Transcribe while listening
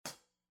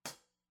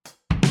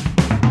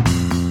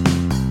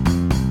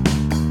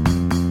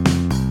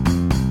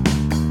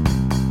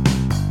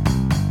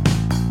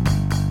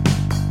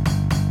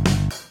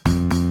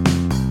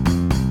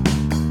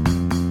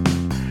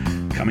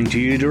to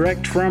you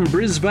direct from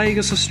Brisbane,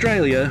 Vegas,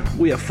 Australia,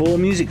 we are four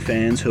music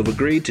fans who have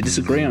agreed to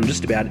disagree on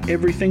just about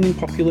everything in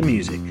popular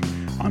music.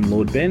 I'm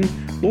Lord Ben,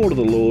 Lord of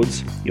the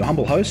Lords, your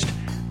humble host,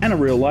 and a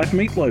real-life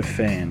Meatloaf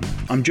fan.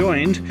 I'm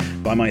joined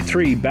by my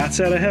three bats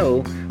out of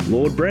hell,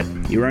 Lord Brett,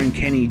 your own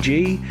Kenny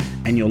G,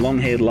 and your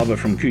long-haired lover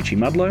from Coochie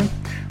Mudlow,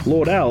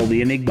 Lord Al,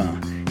 the Enigma.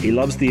 He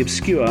loves the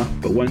obscure,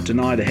 but won't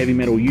deny the heavy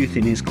metal youth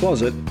in his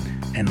closet,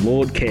 and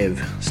Lord Kev,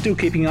 still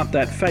keeping up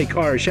that fake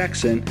Irish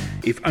accent,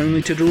 if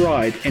only to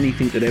deride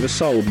anything that ever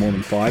sold more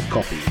than 5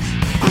 copies.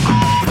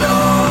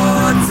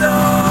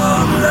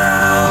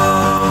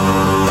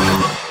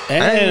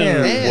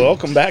 And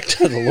welcome back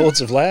to the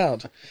Lords of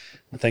Loud.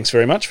 Thanks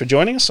very much for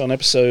joining us on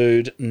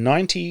episode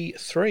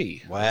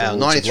 93. Wow,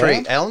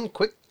 93. Alan,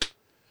 quick.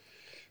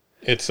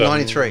 It's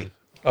 93.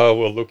 Oh,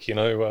 well, look,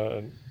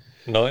 9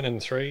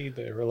 and 3,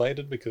 they're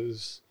related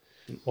because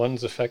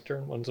one's a factor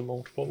and one's a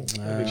multiple of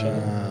each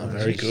other.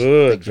 Very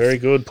good, very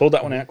good. Pulled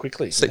that one out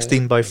quickly.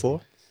 16 by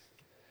 4.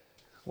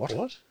 What? It's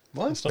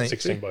not 93?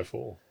 16 by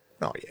 4.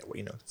 Oh, yeah, well,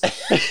 you know.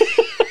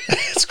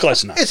 It's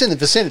close enough. It's in the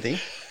vicinity.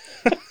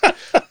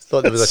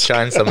 Thought there was a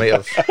chance I might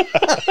have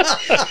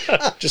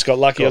Just got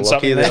lucky on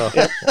something there.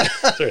 there.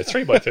 Sorry,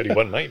 3 by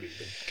 31 maybe.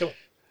 But come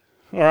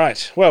on. All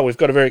right. Well, we've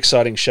got a very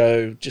exciting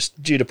show.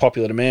 Just due to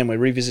popular demand, we're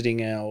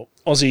revisiting our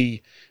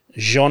Aussie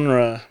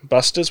genre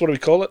busters. What do we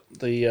call it?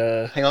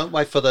 The Hang on,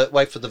 wait for the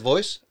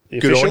voice.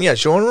 the Good official? on you,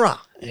 genre.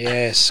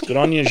 Yes, good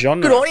on you,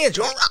 genre. Good on you,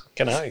 genre.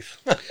 Can I?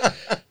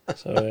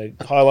 So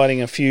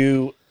highlighting a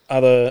few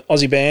other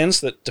Aussie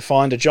bands that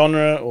defined a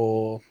genre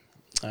or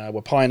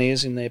were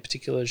pioneers in their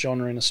particular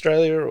genre in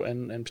Australia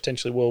and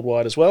potentially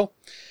worldwide as well.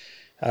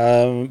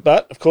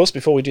 But, of course,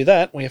 before we do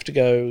that, we have to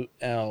go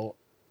our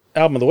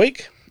Album of the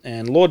Week.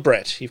 And Lord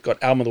Brett, you've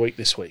got Album of the Week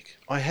this week.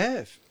 I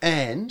have.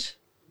 And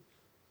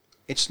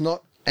it's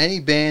not any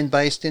band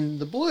based in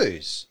the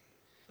blues.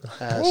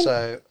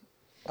 So,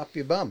 up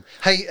your bum.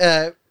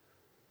 Hey,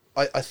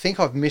 I think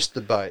I've missed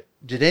the boat.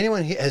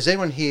 Has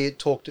anyone here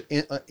talked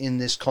in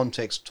this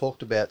context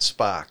talked about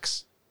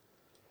Sparks?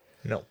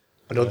 No,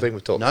 I don't think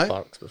we've talked No?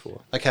 Sparks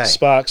before. Okay.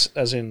 Sparks,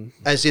 as in...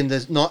 As in the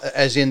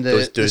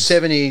Those the dudes.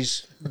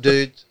 70s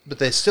dude, but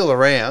they're still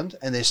around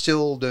and they're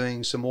still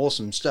doing some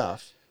awesome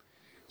stuff.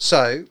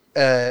 So,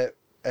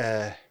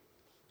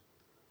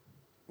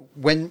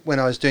 when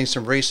I was doing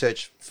some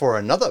research for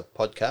another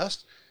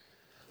podcast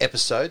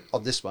episode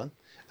of this one,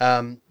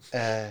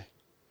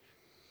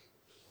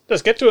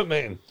 Let's get to it,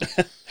 man.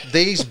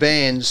 these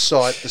bands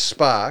cite the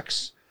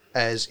Sparks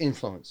as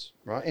influence,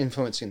 right?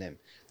 Influencing them.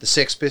 The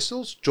Sex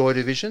Pistols, Joy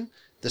Division,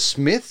 the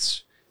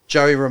Smiths,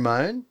 Joey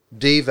Ramone,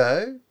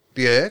 Devo,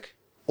 Björk,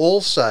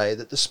 all say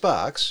that the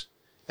Sparks,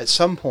 at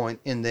some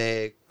point in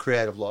their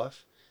creative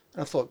life,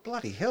 and I thought,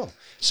 bloody hell.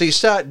 So you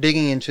start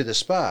digging into the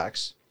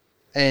Sparks,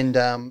 and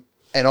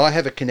I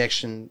have a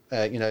connection,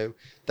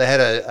 they had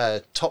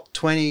a top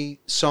 20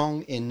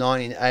 song in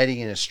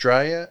 1980 in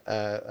Australia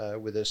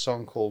with a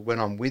song called When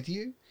I'm With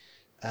You.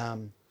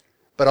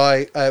 But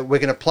we're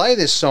going to play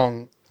this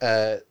song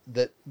that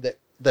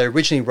they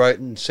originally wrote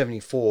in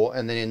 74,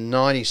 and then in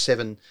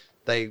 97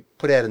 they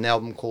put out an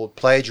album called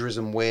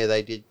Plagiarism where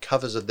they did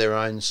covers of their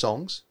own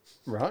songs,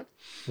 right?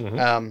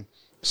 Mm-hmm.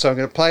 So I'm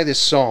going to play this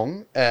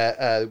song,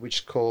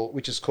 which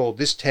is called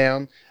This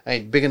Town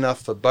Ain't Big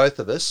Enough for Both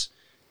of Us.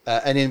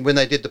 And then when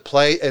they did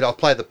and I'll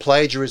play the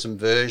Plagiarism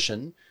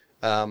version,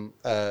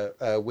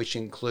 which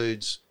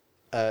includes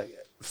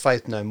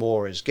Faith No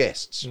More as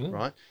guests,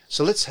 right?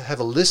 So let's have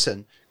a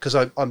listen, because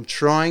I'm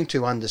trying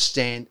to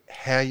understand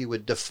how you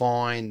would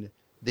define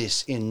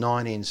this in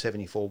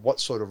 1974. What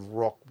sort of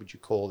rock would you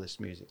call this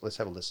music? Let's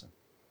have a listen.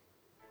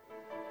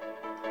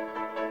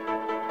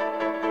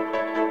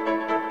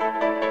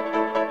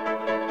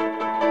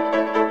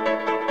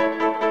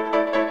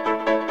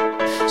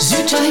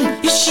 Zoo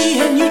time, is she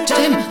a new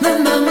time? The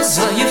mamas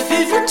are your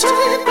favorite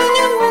time when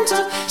you want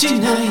her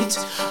tonight.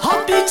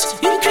 Heartbeat,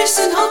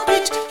 increasing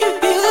heartbeat. You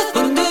feel the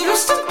thunder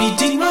stop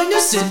beating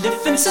minus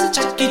elephants and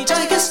turkey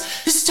tigers.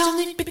 This town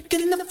ain't big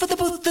enough for the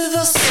both of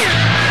us.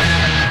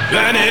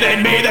 Then it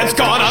ain't me that's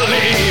gonna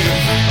leave.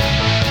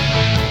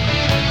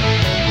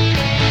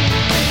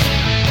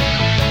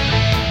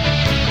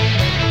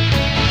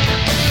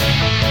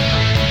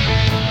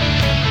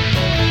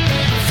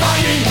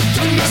 Flying,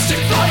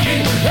 domestic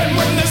flying, and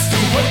when the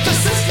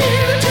stewardess is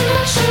near to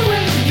rush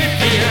away in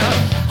fear.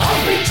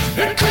 Heartbeat,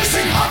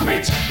 increasing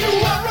heartbeat. You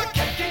are a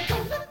Captain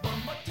Cola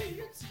Bomber.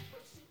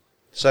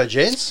 So,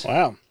 gents,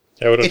 Wow.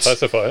 How would I It's-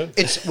 classify it?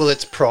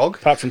 it's prog,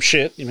 Apart from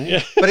shit, you mean?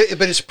 Yeah. but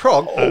it's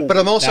prog. But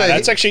I'm also No,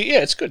 it's actually,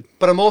 yeah, it's good.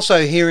 but I'm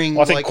also hearing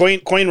I think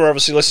Queen were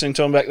obviously listening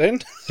to them back then,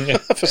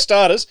 for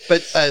starters.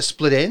 But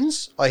Split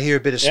Ends, I hear a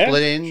bit of Yeah,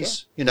 Split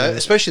Ends,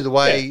 especially the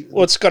way,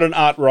 Well, it's got an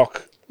art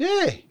rock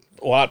yeah.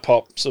 or art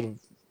pop sort of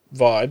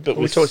vibe, but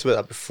We with talked about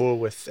that before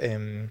with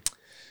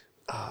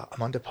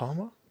Amanda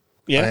Palmer.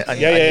 yeah, And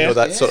yeah, you yeah, know,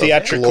 that sort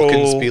theatrical, of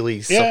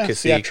glockenspiely, yeah,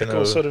 circusy theatrical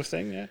kind of sort of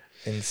thing. Yeah,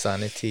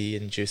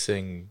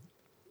 insanity-inducing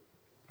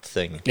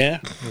thing. yeah.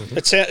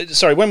 It's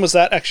sorry. When was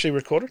that actually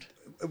recorded?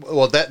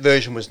 well, that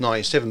version was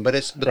 97, but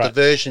the Right.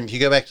 version, if you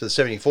go back to the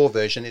 74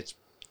 version, it's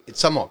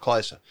somewhat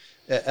closer.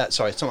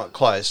 Somewhat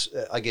close.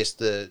 I guess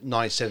the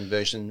 97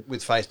 version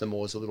with Faith No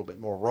More is a little bit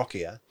more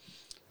rockier.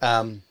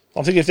 I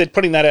think if they're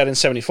putting that out in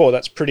 74,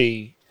 that's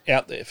pretty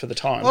out there for the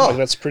time. Like,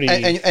 that's pretty...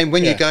 And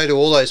when yeah. you go to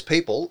all those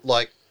people,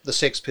 like the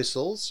Sex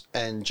Pistols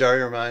and Joey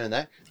Ramone and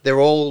that, they're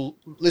all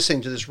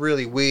listening to this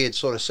really weird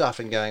sort of stuff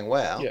and going,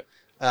 wow. Yeah.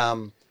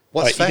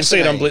 What's Like, you can see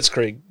it on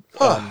fascinating-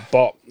 Blitzkrieg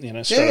Bop,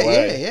 straight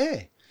away.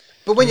 Yeah.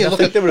 But when you I look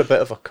think at they were a bit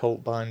of a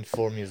cult band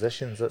for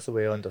musicians. That's the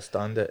way I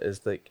understand it.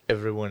 Is like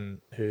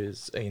everyone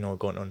who's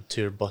going on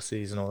tour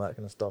buses and all that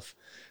kind of stuff,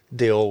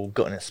 they all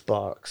got into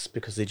Sparks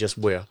because they just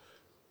were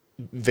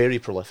very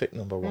prolific,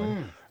 number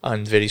one,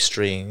 and very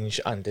strange,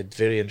 and did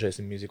very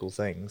interesting musical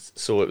things.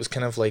 So it was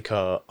kind of like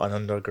an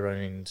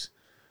underground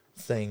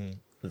thing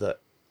that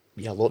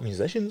a lot of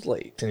musicians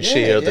liked and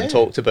shared and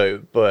talked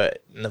about,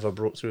 but never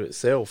broke through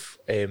itself.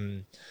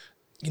 They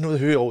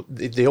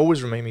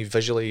always remind me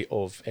visually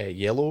of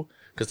Yellow,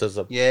 because there's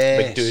a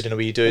big dude and a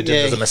wee dude and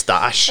there's a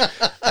moustache,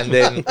 and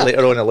then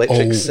later on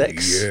Electric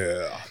Six.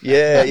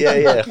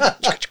 Yeah.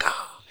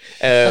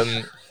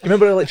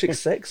 Remember Electric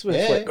Six with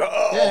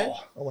I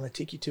want to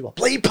take you to a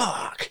play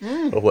park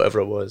or whatever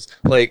it was.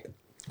 Like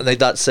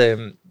that's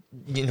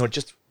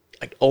just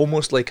like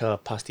almost like a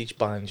pastiche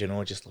band,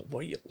 just like, what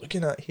are you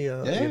looking at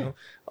here?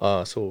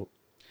 So.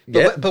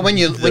 But when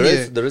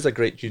there is a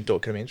great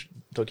documentary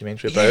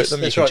about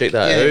them. You can check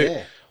that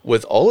out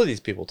with all of these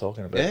people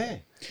talking about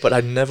it. But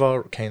I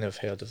never kind of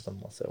heard of them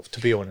myself,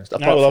 to be honest.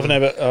 I'm happy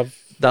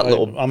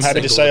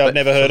to say I've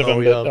never heard of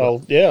them, but I'll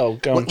go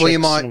and check. Well, you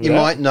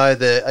might know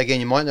the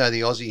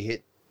Aussie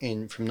hit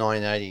from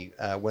 1980,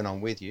 When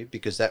I'm With You,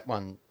 because that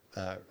one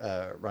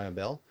rang a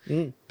bell.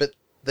 But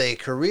their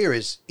career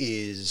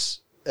is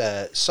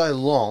so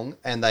long,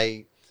 and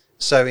in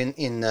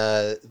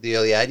the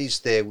early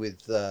 80s they're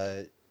with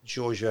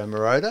Giorgio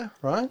Moroder,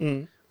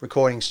 right?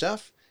 Recording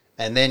stuff.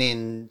 And then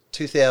in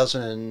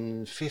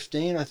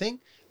 2015, I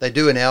think, they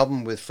do an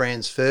album with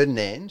Franz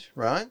Ferdinand,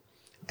 right?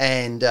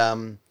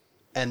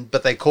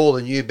 But they call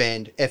the new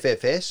band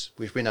FFS,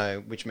 which we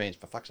know, which means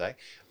for fuck's sake,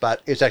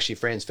 but it's actually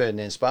Franz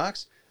Ferdinand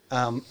Sparks.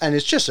 And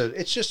it's just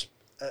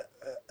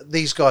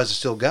these guys are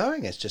still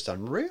going. It's just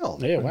unreal.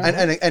 Yeah, wow.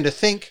 And to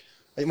think,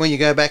 when you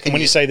go back and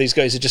when you say these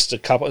guys are just a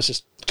couple, it's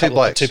just two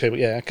blokes, two people.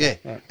 Yeah, okay.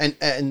 Yeah, right.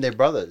 and they're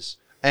brothers.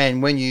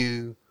 And when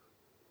you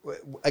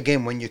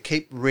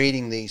keep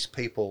reading these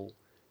people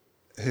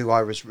who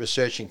I was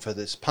researching for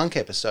this punk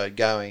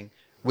episode,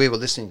 we were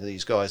listening to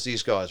these guys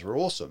were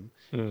awesome.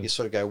 You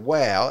sort of go,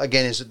 wow.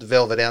 Again, is it the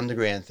Velvet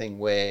Underground thing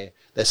where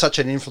they're such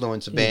an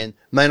influencer band,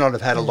 may not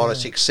have had a lot of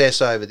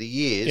success over the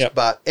years,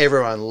 but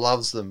everyone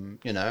loves them,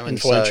 and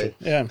influential.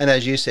 And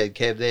as you said,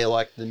 Kev, they're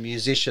like the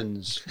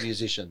musician.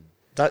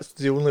 That's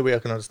the only way I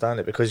can understand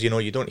it, because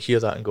you don't hear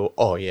that and go,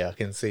 oh yeah, I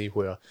can see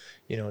where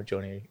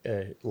Johnny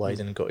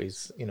Lydon got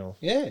his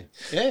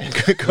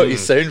got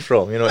his sound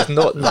from. It's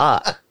not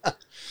that,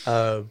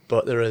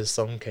 but there is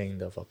some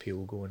kind of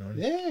appeal going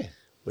on,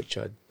 which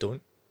I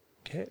don't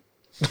get.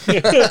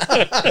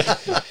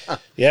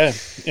 Yeah,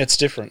 it's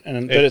different,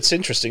 but it's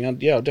interesting. And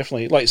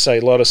definitely, like you say,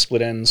 a lot of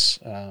split ends.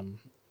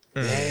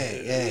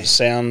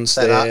 Sounds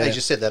that there. As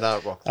you said, that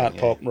art rock thing,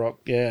 pop rock.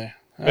 Yeah,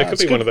 It could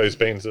be one of those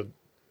bands that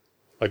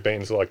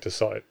bands like to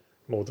cite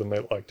more than they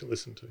like to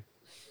listen to.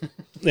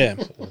 Yeah.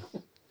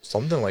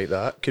 Something like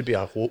that. Could be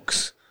a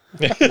hoax.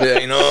 Like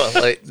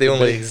they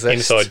only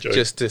exist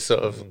just to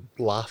sort of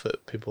laugh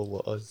at people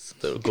like us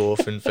that would go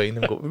off and find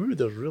them and go, ooh,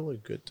 they're really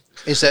good.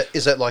 Is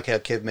that like how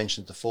Kev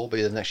mentioned before, but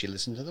he doesn't actually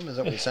listen to them? Is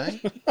that what you're saying?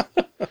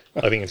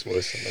 I think it's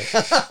worse than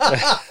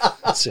that.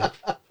 That's it.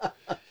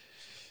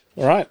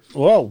 All right.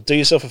 Well, do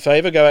yourself a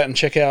favour. Go out and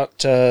check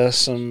out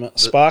some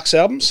Sparks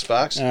albums.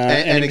 Sparks.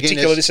 And in again,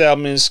 particular, this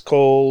album is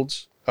called...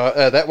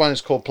 that one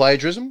is called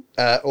Plagiarism,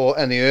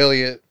 and the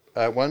earlier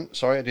one,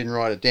 sorry, I didn't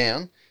write it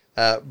down,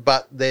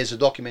 but there's a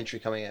documentary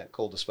coming out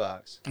called The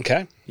Sparks.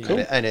 Okay,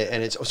 cool. And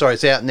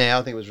it's out now.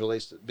 I think it was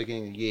released at the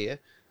beginning of the year,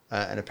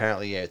 and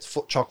apparently, it's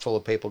chock full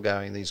of people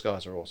going, these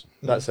guys are awesome.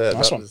 That's it.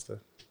 Nice that one. was the...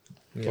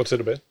 What's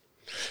it about?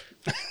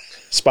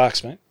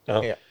 Sparks, mate.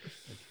 Oh. Yeah.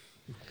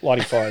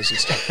 Lighting fires and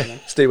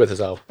stuff. Stay with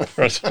us, Al.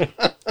 Right.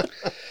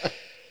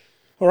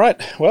 All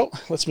right. Well,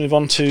 let's move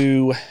on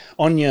to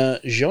On Your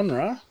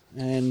Genre.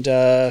 And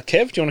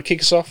Kev, do you want to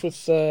kick us off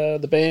with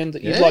the band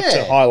that you'd like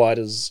to highlight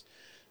as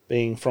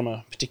being from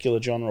a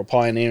particular genre, or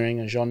pioneering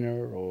a genre,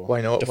 or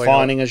Why not?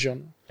 defining a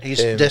genre? He's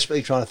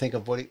desperately trying to think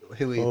of who he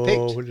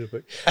picked. Who did I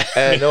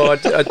pick? No,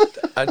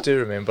 I do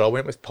remember. I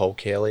went with Paul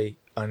Kelly,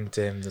 and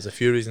there's a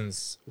few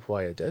reasons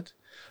why I did.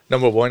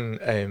 Number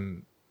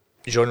one,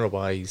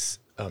 genre-wise,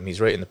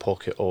 he's right in the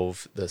pocket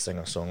of the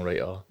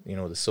singer-songwriter,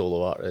 the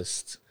solo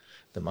artist,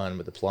 the man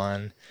with the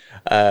plan,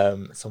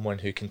 someone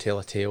who can tell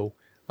a tale.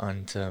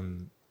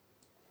 And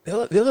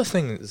the other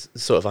thing,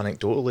 sort of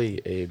anecdotally,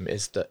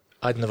 is that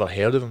I'd never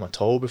heard of him at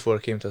all before I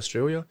came to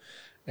Australia.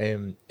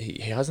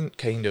 He hasn't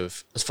kind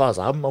of, as far as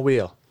I'm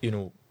aware,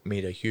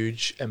 made a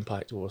huge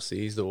impact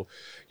overseas. Though,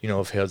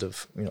 I've heard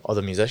of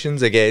other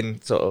musicians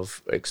again sort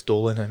of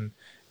extolling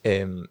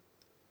him.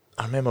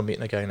 I remember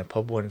meeting a guy in a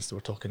pub once. They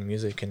were talking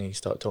music, and he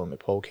started talking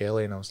about Paul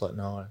Kelly, and I was like,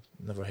 "No,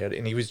 I've never heard it."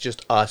 And he was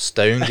just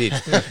astounded,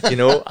 He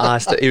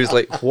was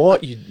like,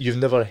 "What? You've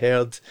never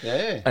heard?"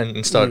 Yeah.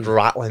 And started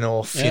rattling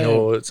off,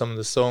 some of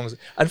the songs.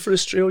 And for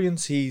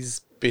Australians,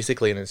 he's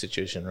basically an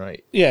institution,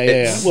 right?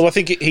 Yeah. Well, I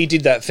think he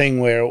did that thing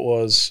where it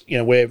was,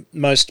 where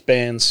most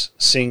bands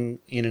sing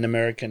in an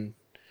American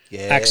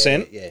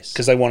accent, yes,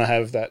 because they want to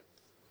have that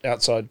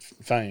outside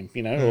fame,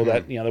 or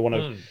that they want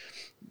to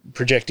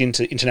project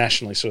into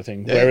internationally, sort of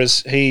thing. Yeah.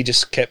 Whereas he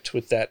just kept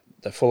with that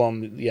the full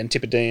on the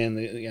Antipodean,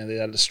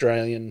 the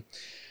Australian,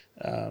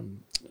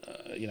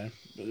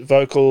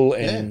 vocal,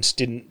 and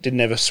didn't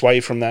ever sway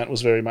from that.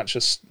 Was very much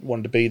just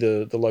wanted to be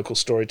the local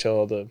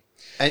storyteller.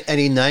 And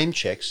he name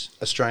checks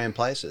Australian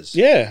places.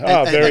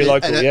 Yeah, very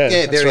local. That's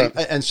very.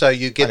 right. And so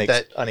you get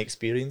that. And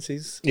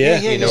experiences. Yeah,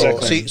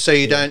 exactly. So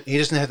you don't. He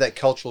doesn't have that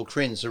cultural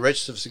cringe. The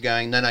rest of us are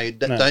going, no,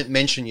 don't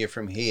mention you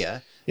from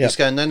here. Yeah. He's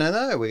going, no.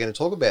 We're going to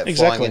talk about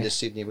flying into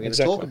Sydney. We're going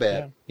to talk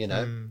about,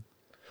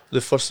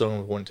 The first song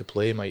we want to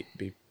play might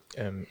be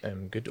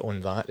good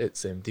on that.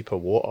 It's Deeper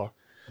Water,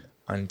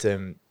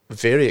 and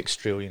very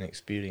Australian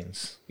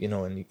experience.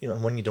 And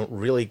one you don't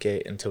really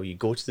get until you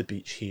go to the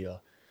beach here,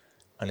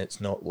 and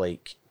it's not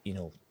like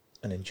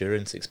an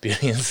endurance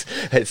experience.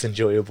 It's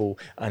enjoyable,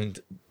 and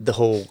the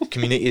whole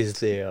community is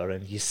there,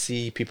 and you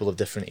see people of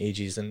different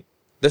ages. And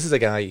this is a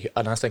guy,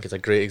 and I think it's a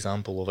great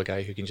example of a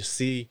guy who can just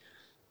see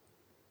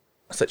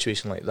a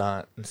situation like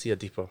that and see a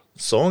deeper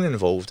song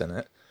involved in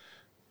it,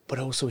 but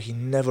also he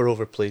never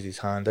overplays his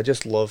hand. I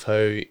just love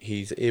how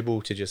he's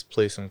able to just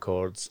play some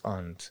chords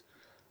and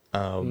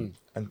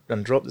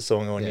drop the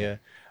song on you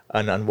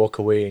and walk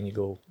away, and you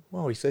go,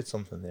 wow, he said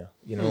something there,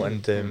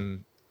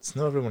 and it's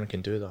not everyone who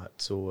can do that.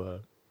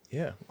 So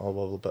I'll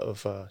have a bit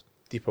of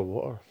Deeper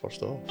Water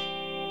first off.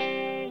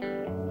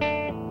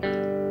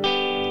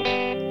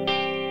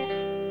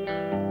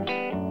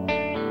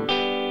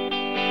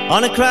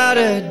 On a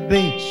crowded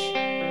beach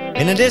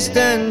in a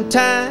distant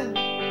time,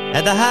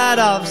 at the height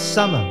of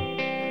summer,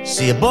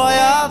 see a boy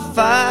of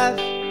 5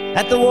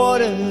 at the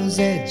water's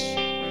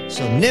edge,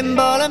 so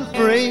nimble and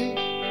free,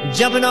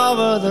 jumping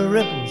over the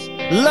ripples,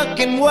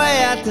 looking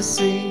way out to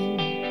sea.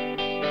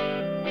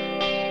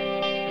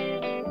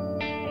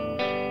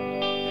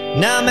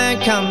 Now a man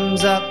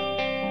comes up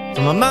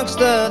from amongst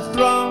the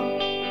throng,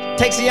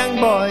 takes a young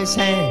boy's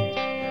hand,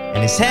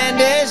 and his hand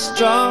is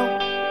strong,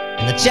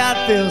 and the child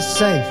feels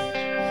safe,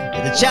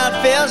 and the child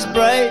feels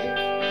brave,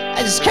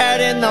 and just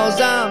carried in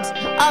those arms,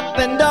 up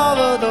and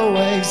over the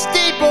waves.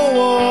 Deeper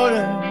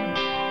water,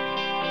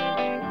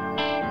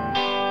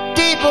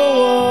 deeper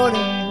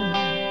water,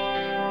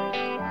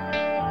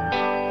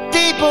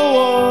 deeper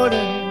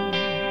water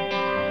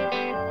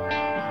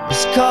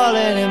is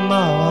calling him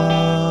on.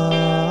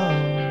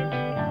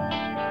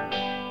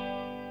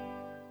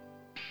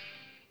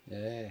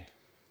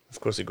 Of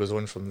course, it goes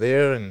on from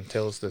there and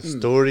tells the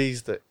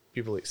stories that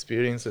people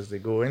experience as they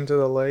go into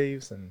their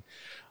lives, and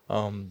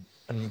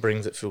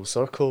brings it full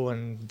circle,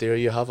 and there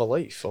you have a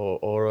life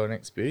or an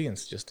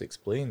experience just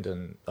explained,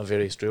 and a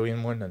very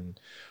Australian one. And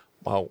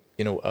wow,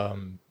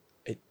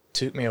 it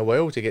took me a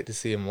while to get to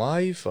see him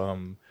live,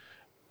 and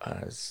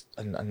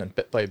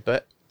bit by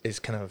bit is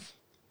kind of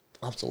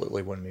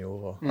absolutely won me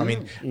over. I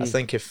mean, I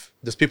think if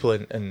there's people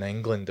in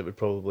England that would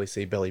probably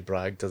say Billy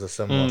Bragg does a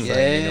similar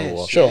thing,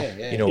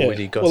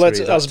 Woody Guthrie. Well,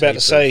 I was about to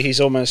say he's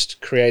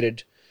almost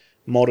created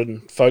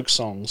modern folk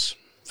songs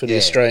for the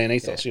Australian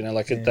ethos.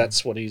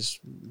 That's what he's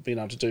been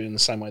able to do in the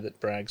same way that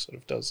Bragg sort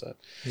of does that.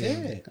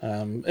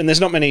 And there's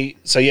not many.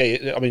 So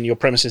I mean, your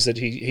premise is that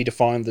he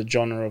defined the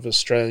genre of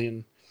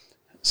Australian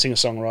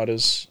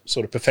singer-songwriters,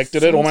 sort of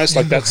perfected it almost,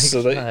 like that's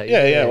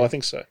well, I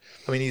think so.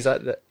 I mean, he's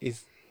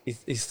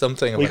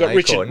something. We got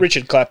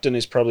Richard Clapton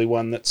is probably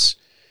one that's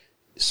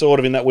sort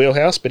of in that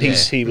wheelhouse, but he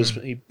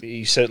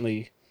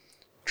certainly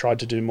tried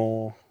to do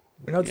more.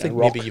 I don't think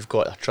rock. Maybe you've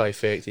got a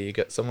trifecta. You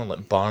get someone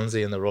like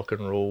Barnsey in the rock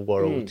and roll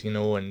world,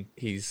 and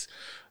he's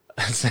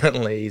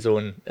certainly his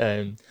own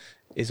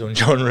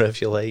genre, if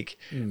you like.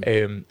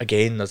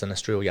 Again, there's an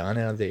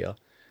Australiana there,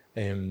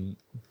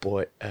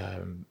 but I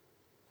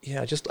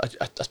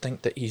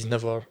think that he's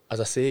never, as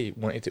I say,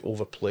 wanted to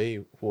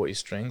overplay what his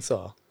strengths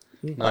are,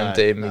 he's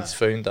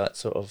found that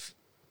sort of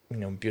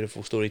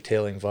beautiful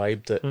storytelling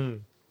vibe that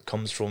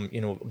comes from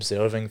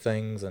observing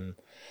things, and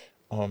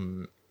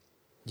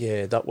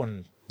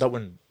that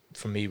one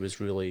for me was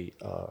really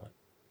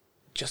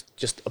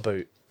just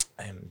about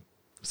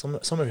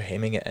somehow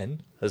hemming it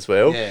in as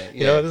well. It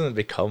doesn't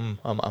become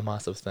a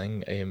massive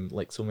thing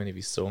like so many of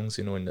his songs,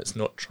 and it's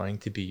not trying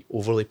to be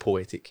overly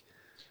poetic.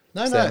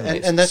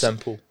 And that's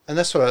simple. And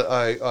that's what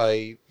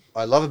I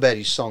love about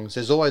his songs.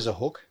 There's always a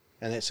hook,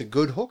 and it's a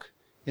good hook.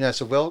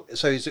 He's a well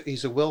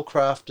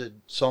crafted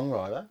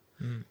songwriter.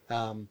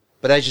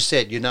 But as you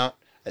said,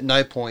 at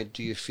no point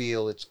do you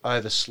feel it's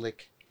over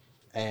slick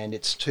and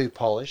it's too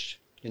polished.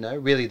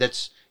 Really,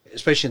 that's,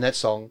 especially in that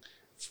song,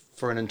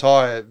 for an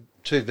entire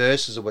 2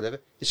 verses or whatever,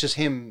 it's just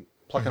him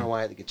plucking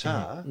away at the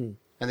guitar.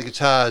 And the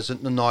guitar is a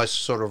nice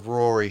sort of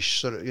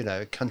rawish sort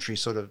of, country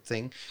sort of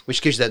thing,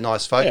 which gives you that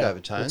nice folk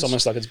overtones. It's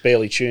almost like it's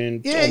barely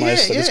tuned.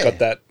 Almost like it's got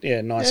that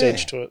nice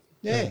edge to it.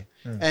 Yeah.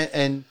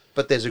 And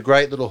but there's a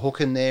great little hook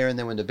in there, and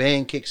then when the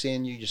band kicks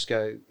in, you just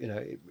go,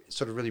 it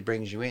sort of really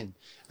brings you in.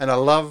 And I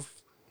love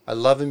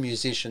a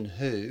musician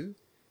who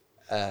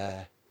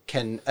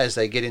can, as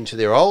they get into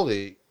their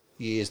older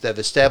years, they've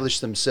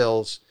established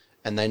themselves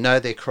and they know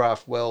their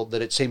craft well,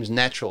 that it seems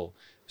natural.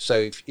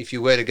 So if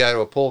you were to go to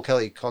a Paul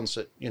Kelly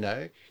concert, you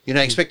don't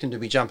expect him to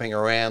be jumping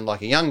around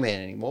like a young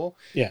man anymore,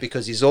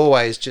 because he's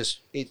always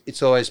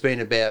it's always been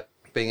about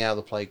being able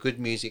to play good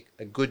music,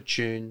 a good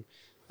tune,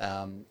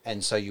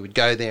 and so you would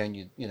go there and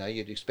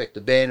you'd expect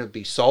the band would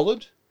be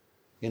solid.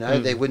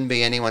 There wouldn't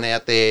be anyone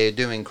out there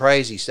doing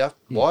crazy stuff.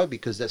 Why?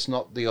 Because that's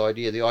not the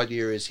idea. The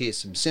idea is, here's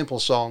some simple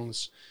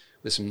songs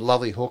with some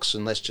lovely hooks,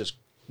 and let's just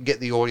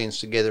get the audience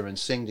together and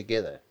sing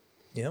together.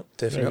 Yeah,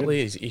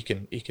 definitely. He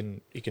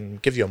can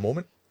give you a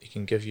moment. He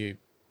can give you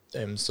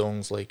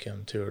songs like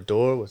To Her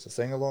Door with a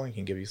sing along. He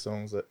can give you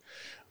songs that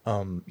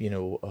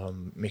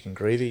Making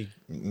Gravy,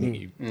 make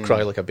you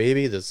cry like a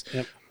baby. There's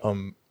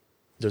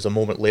a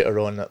moment later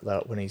on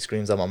that when he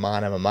screams, I'm a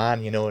man,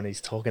 and he's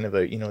talking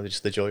about,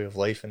 just the joy of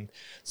life. And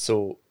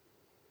so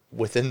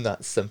within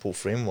that simple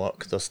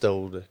framework, there's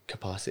still the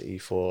capacity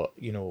for,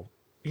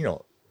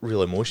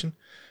 real emotion.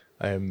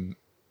 And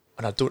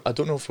I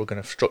don't know if we're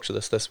going to structure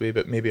this way,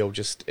 but maybe I'll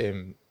just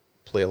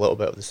play a little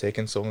bit of the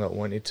second song that I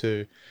wanted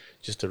to,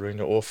 just to round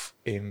it off,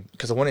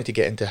 because I wanted to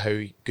get into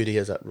how good he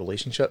is at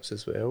relationships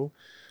as well.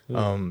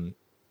 And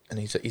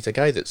he's a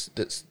guy that's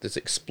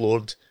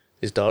explored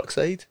his dark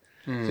side.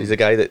 So he's a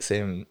guy that's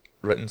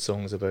written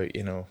songs about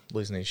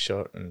losing his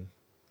shirt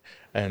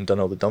and done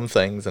all the dumb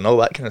things and all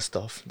that kind of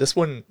stuff. This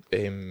one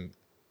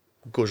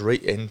goes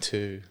right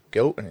into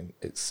guilt, and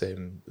it's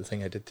The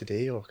Thing I Did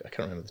Today, or I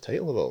can't remember the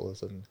title of it all.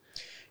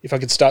 If I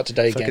Could Start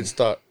Today If Again. I Could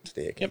Start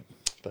Today Again. Yep.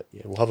 But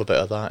yeah, we'll have a bit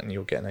of that, and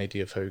you'll get an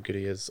idea of how good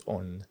he is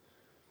on,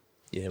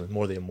 with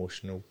more the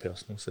emotional,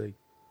 personal side.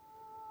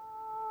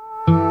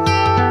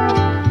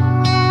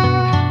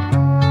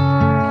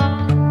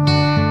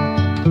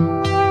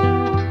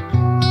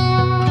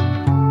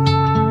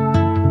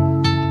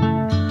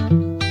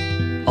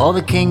 All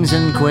the kings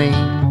and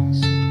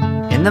queens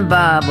in the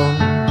Bible,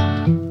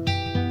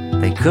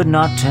 they could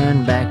not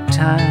turn back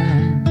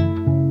time.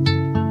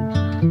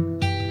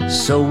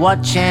 So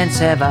what chance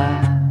have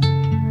I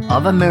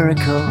of a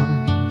miracle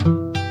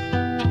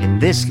in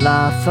this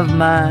life of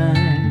mine?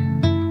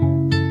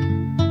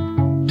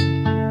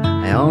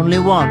 I only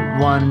want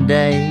one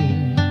day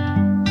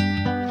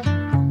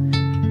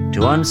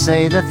to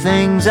unsay the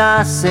things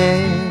I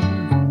said,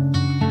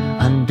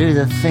 undo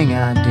the thing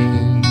I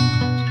did.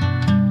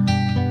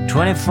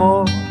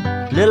 24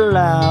 little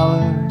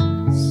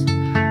hours,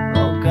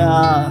 oh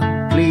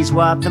God, please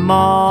wipe them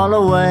all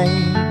away,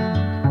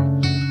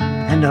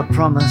 and I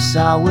promise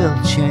I will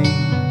change.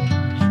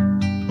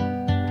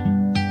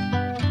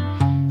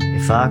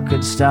 If I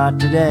could start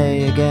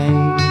today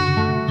again.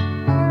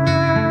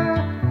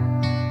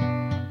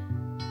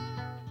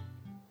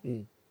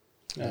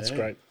 That's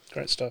great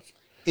stuff.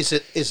 Is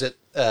it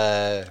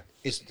the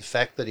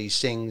fact that he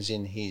sings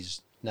in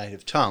his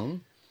native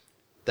tongue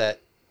that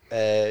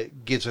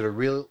gives it a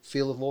real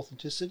feel of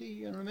authenticity?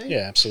 You know what I mean?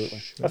 Yeah,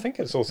 absolutely. I think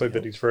it's also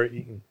that he's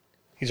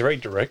very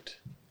direct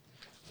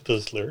with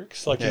his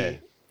lyrics. Like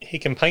he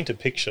can paint a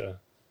picture,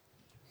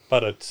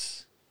 but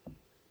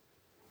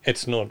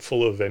it's not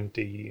full of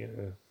empty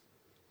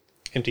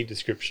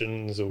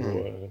descriptions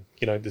or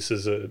this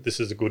is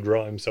a good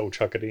rhyme, so I'll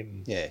chuck it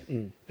in. Yeah.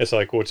 It's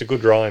like, well, it's a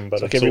good rhyme,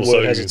 but Like it's every also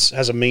word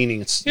has a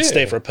meaning. It's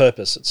there for a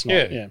purpose. It's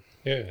not.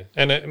 Yeah.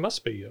 And it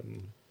must be.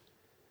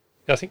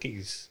 I think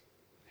he's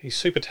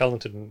super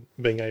talented in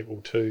being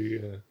able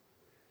to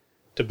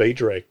be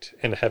direct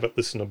and have it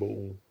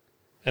listenable,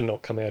 and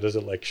not come out as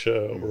a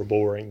lecture or a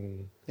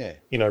boring,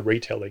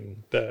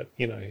 retelling. That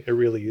it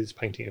really is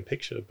painting a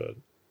picture. But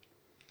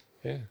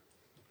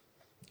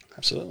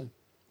Absolutely.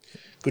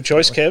 Good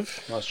choice,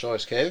 Kev. Nice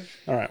choice, Kev.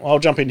 All right, well, I'll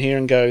jump in here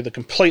and go the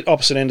complete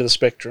opposite end of the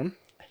spectrum.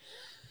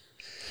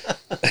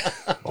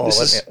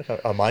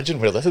 Imagine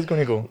where this is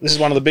going to go. This is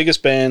one of the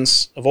biggest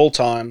bands of all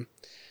time.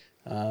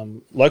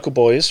 Local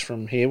boys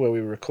from here, where we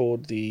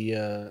record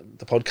the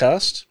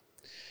podcast,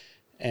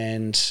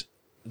 and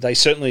they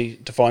certainly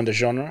defined a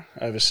genre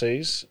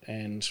overseas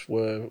and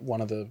were one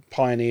of the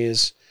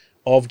pioneers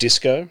of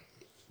disco,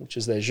 which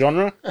is their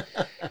genre.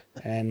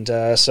 And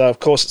so, of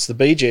course, it's the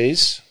Bee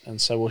Gees, and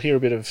so we'll hear a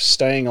bit of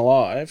Staying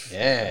Alive.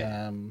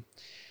 Yeah.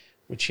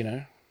 Which,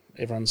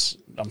 everyone's,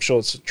 I'm sure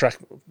it's a track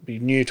be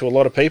new to a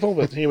lot of people,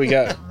 but here we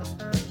go.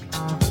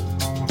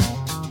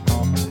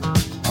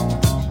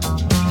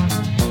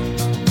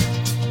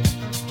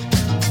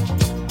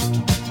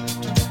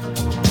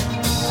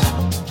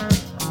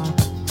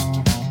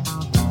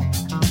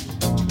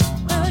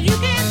 Well, you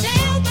can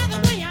tell by the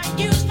way I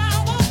use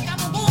my walk, I'm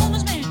a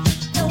woman's man,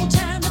 no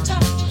time to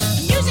talk. The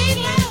music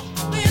loud,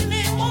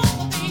 women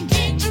warm, being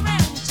kicked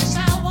around since I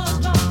was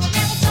born.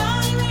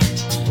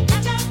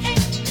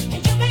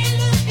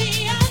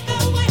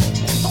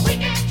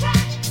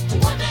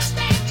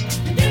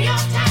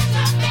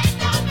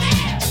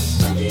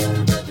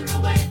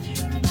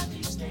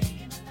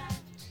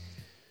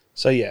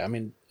 So yeah, I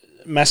mean,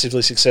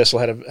 massively successful.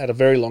 Had a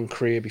very long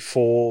career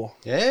before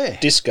Yeah.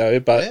 disco,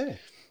 but Yeah.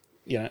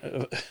 you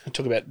know,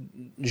 talk about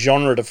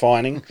genre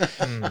defining.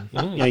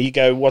 You know, you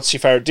go, what's your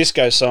favorite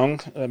disco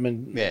song? I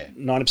mean, Yeah.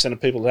 90% of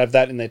people have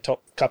that in their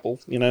top couple.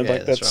 You know, Yeah,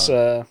 like that's that's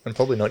right. And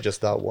probably not just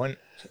that one.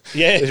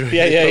 yeah.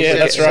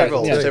 That's right.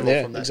 Several yeah, from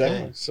yeah, that. exactly.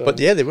 Yeah. So, But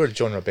yeah, they were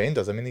genre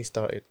benders. I mean, they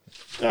started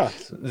ah,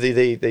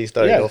 they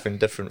started Yeah. off in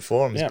different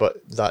forms, Yeah.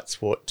 but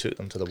that's what took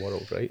them to the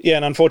world, right? yeah,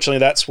 and unfortunately,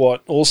 that's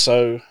what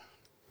also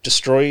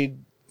destroyed.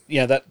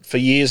 Yeah, that for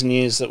years and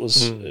years, that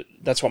was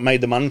that's what made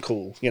them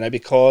uncool. You know,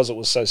 because it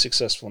was so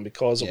successful and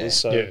because it was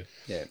so. Yeah.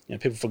 Yeah. You know,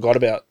 people forgot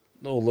about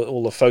all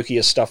the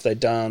folkier stuff they'd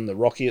done, the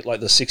rocky, like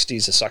the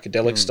 60s, the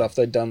psychedelic stuff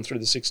they'd done through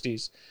the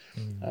 60s.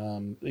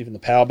 Even the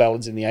power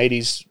ballads in the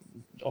 80s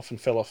often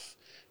fell off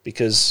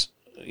because,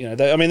 you know,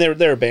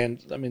 they're a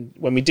band. I mean,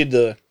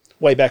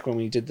 way back when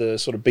we did the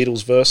sort of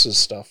Beatles versus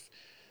stuff,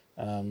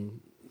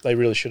 they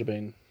really should have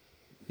been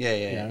Yeah.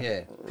 you know,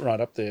 Yeah. right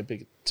up there.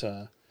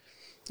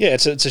 Yeah,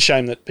 it's a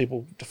shame that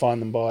people define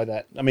them by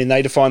that. I mean,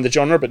 they define the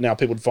genre, but now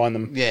people define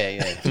them Yeah.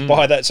 Yeah.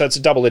 by that. So it's a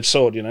double-edged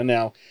sword, you know.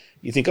 Now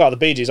you think, oh, the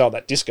Bee Gees, oh,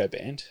 that disco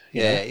band.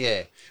 you know.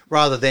 Yeah.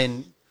 Rather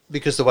than,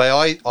 because the way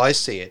I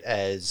see it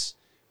as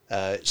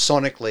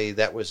sonically,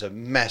 that was a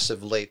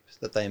massive leap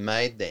that they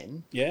made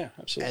then. Yeah,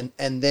 absolutely.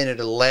 And then it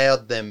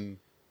allowed them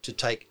to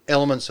take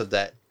elements of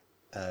that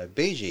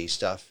Bee Gees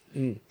stuff.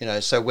 You know,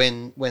 so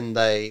when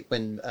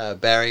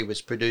Barry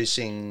was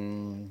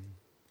producing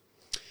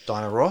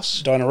Dinah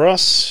Ross,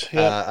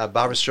 yeah.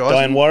 Barbra Streisand,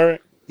 Diane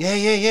Warwick.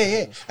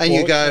 yeah, and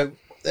you go,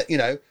 you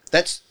know,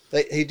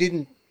 he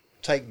didn't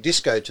take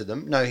disco to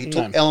them. No, he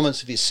took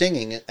elements of his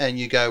singing, and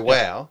you go,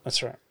 wow.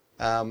 That's right.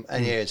 And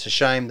yeah, it's a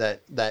shame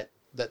that they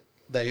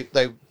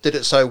did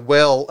it so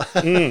well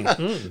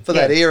for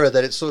that era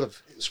that it sort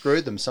of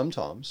screwed them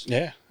sometimes.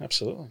 Yeah,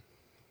 absolutely.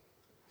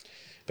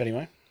 But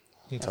anyway,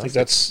 I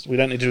think we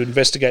don't need to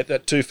investigate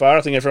that too far.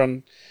 I think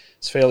everyone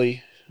is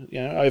fairly, you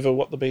know, over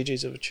what the Bee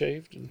Gees have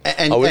achieved.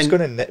 And I was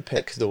going to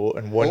nitpick though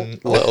in one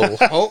little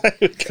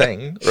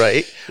thing,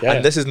 right? Yeah.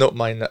 And this is not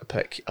my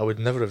nitpick. I would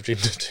never have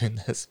dreamed of doing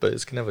this, but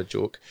it's kind of a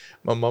joke.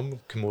 My mum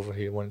came over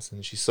here once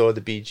and she saw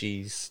the Bee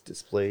Gees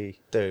display,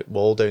 the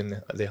wall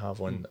down they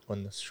have on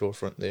the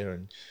shorefront there,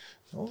 and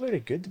very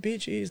good, the Bee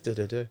Gees.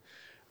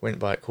 Went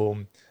back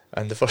home,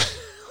 and the first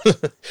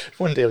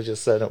one day I was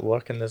just sitting at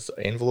work and this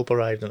envelope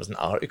arrived and it was an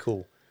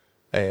article.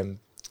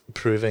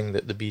 Proving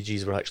that the Bee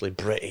Gees were actually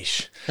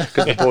British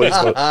because the boys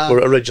were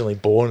originally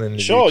born in the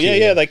Sure, UK.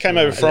 yeah, they came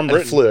over from and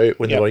Britain. flew out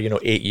when Yep. they were, you know,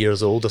 8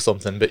 years old or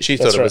something. But she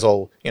That's thought it was right.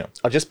 all, you know.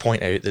 I'll just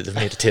point out that they've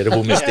made a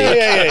terrible mistake.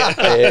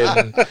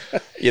 yeah.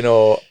 You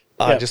know,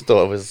 I Yep. just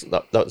thought it was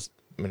that was.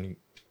 I mean,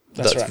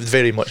 That's that's right.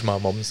 very much my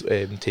mum's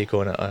take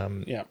on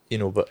it. Yeah. You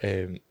know, but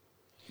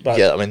But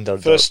yeah, I mean,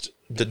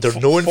 they're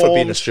known for being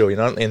formed- Australian,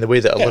 aren't they? In the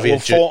way that Yeah, Olivia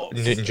well,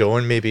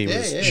 Newton-John maybe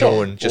was yeah.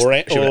 known, just Or-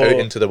 she went out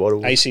into the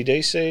world.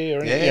 AC/DC or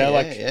anything. Yeah, you know,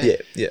 like, yeah.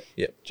 Yeah. do you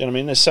know what I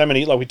mean? There's so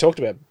many, like we talked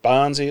about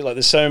Barnsey, like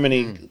there's so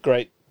many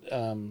great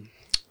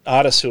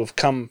artists who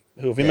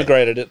have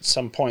immigrated at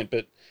some point,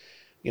 but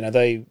you know,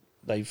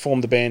 they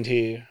formed the band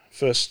here,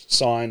 first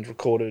signed,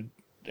 recorded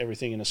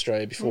everything in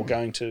Australia before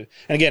going to,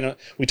 and again,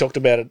 we talked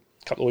about it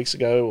a couple of weeks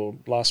ago or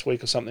last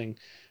week or something.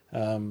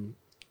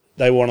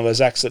 They were one of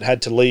those acts that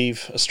had to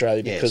leave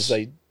Australia because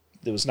Yes.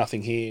 there was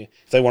nothing here.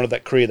 If they wanted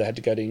that career, they had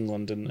to go to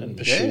England and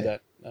pursue Yeah.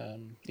 that.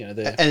 You know,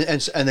 there.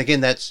 And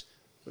again, that's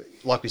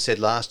like we said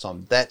last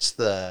time. That's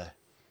the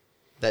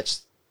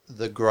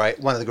great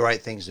one of the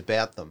great things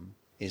about them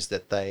is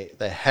that they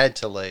had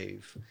to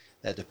leave.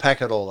 They had to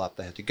pack it all up.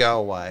 They had to go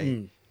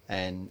away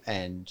and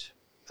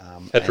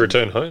Had to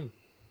return home,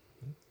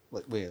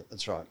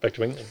 that's right. back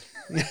to England.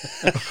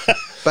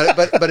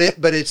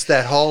 But it's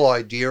that whole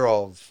idea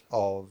of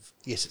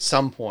yes, at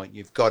some point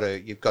you've got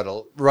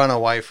to run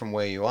away from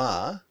where you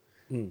are,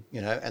 you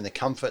know, and the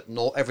comfort and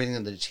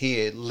everything that's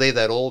here, leave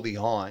that all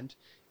behind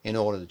in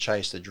order to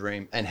chase the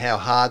dream, and how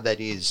hard that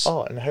is.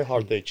 Oh, and how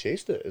hard they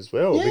chased it as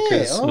well, Yeah,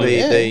 because oh,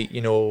 they you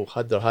know,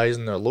 had their highs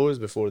and their lows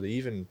before they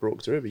even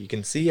broke through. But you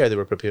can see how they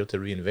were prepared to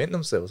reinvent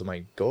themselves.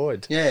 My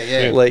God,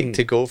 Yeah. like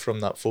to go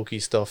from that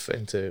folky stuff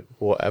into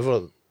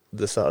whatever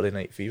the Saturday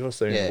Night Fever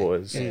sound Yeah.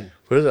 was.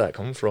 Where did that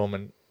come from?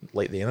 And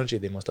like the energy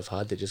they must have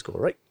had to just go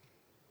right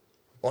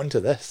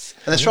onto this.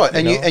 And that's right.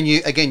 And know?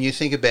 you again, you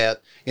think about,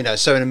 you know,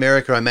 so in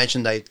America, I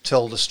imagine they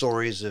tell the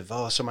stories of,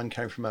 someone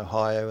came from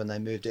Ohio and they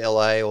moved to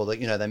LA, or that,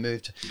 you know, they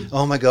moved,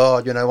 oh my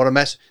God, you know, what a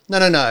mess. No.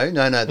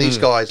 These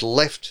guys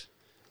left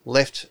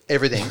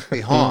everything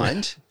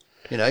behind,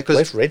 you know, because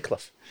Left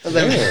Redcliffe.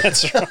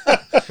 That's right.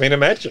 I mean,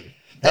 imagine.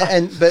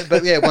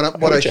 but yeah,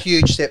 what a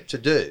huge step to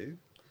do.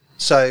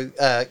 So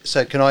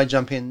can I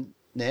jump in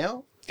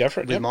now Go for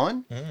it. with Yep.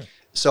 mine?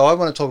 So I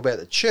want to talk about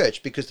the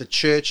Church, because the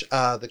Church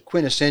are the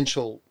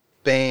quintessential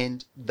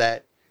band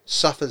that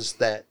suffers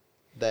that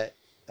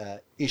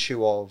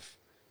issue of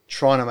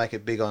trying to make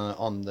it big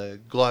on the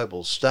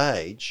global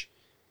stage,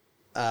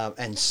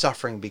 and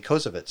suffering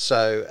because of it.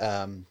 So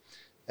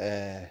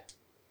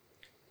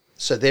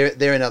so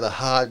they're another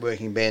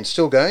hard-working band,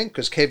 still going,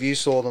 because Kev, you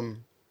saw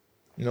them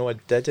No, I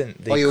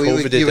didn't. They Oh, you were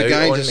COVIDed out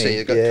going on to me. see,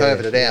 you got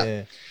COVIDed out.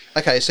 Yeah.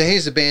 Okay, so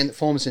here's a band that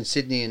forms in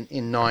Sydney in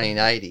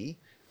 1980.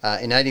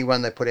 In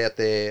 81, they put out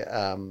their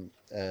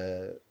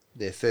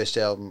first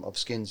album of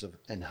Skins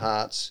and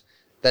Hearts.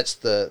 That's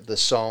the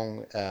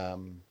song,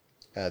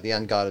 The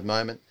Unguarded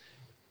Moment.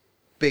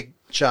 Big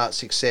chart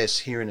success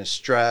here in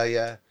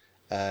Australia.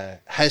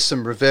 Has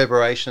some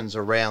reverberations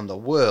around the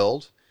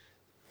world.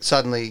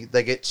 Suddenly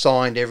they get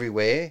signed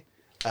everywhere,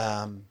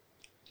 and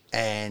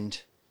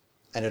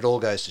it all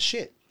goes to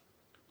shit.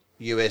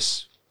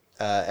 US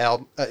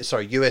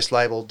US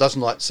label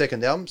doesn't like the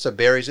second album, so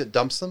buries it,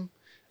 dumps them.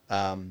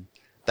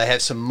 They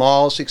have some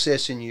mild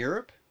success in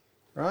Europe,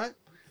 right?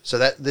 So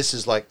this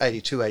is like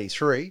 82,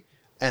 83,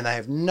 and they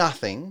have no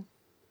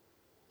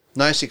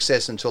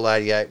success until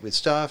 88 with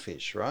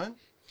Starfish, right?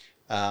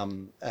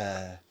 And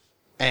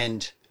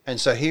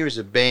so here is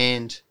a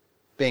band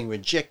being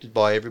rejected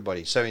by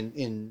everybody. So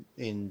in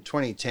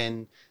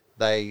 2010,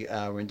 they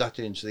were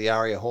inducted into the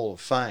ARIA Hall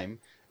of Fame,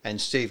 and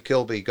Steve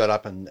Kilbey got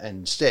up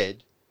and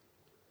said,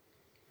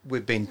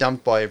 we've been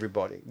dumped by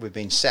everybody. We've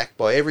been sacked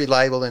by every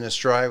label in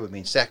Australia. We've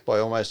been sacked by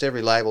almost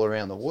every label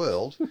around the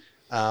world.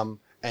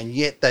 And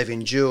yet they've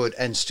endured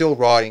and still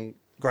writing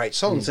great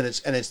songs. And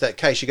it's that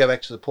case. You go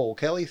back to the Paul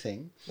Kelly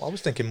thing. Well, I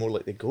was thinking more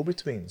like the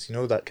Go-Betweens,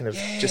 that kind of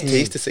just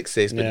taste of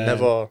success, but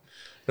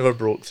never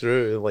broke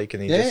through. Like,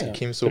 and he just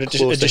came so But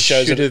close. it just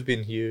shows should that- have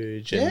been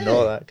huge and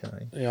all that kind of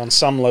thing. Yeah, on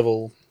some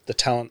level, the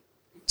talent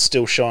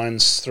still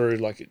shines through,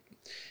 like it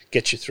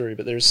gets you through.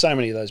 But there's so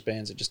many of those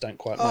bands that just don't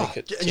quite make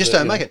it. Just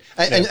don't make it.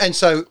 And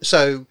so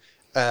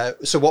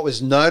what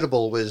was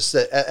notable was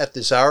that at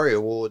this ARIA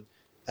Award,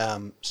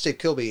 Steve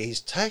Kilbey, he's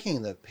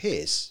taking the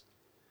piss,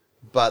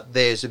 but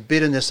there's a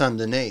bitterness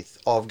underneath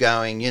of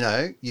going,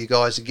 you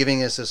guys are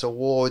giving us this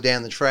award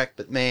down the track,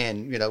 but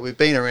man, we've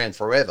been around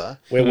forever.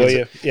 Where were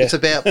you? Yeah. It's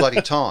about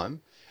bloody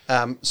time.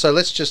 So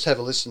let's just have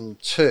a listen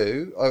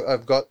to.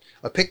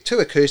 I picked two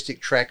acoustic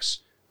tracks,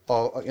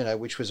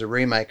 which was a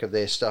remake of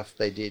their stuff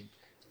they did.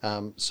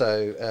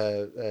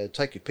 So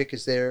take your pick.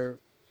 Is there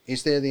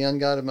the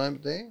Unguarded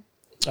Moment there?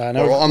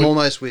 No, Or I'm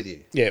Almost With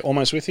You. Yeah,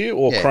 Almost With You,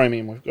 or Yeah.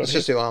 Chromium we've got Let's here.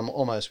 just do I'm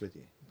Almost With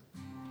You.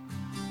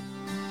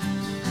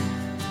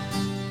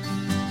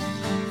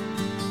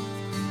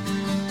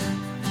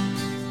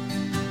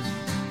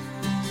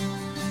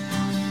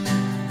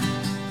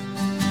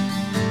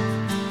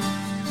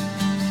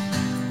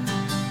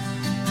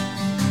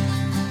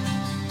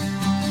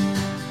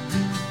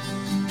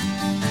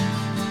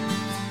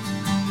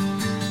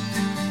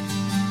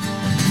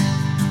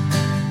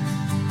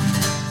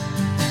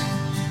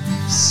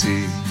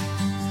 See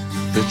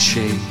the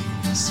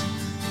chains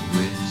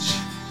which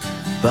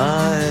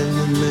bind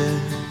the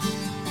men.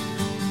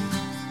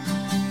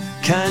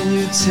 Can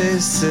you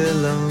taste their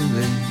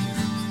lonely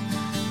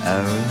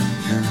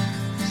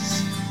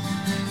arrogance?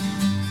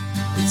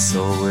 It's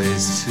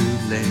always too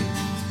late.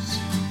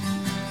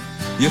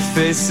 Your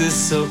face is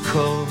so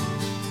cold.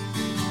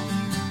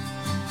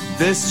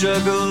 They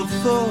struggle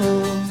for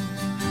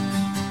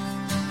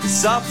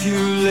it's off your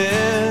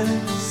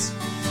lips.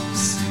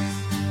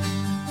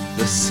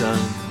 The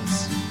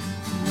suns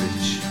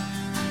which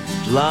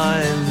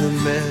blind the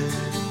men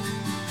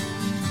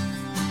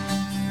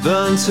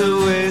burnt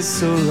away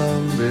so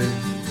long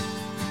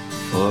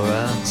before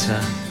our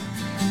time.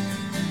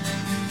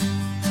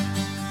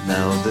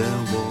 Now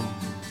they're warm.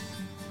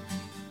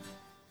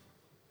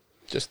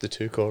 Just the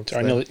two chords.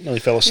 Sorry, there. nearly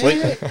fell asleep.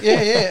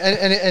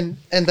 Yeah.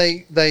 And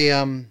they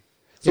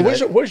So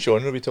what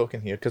genre are we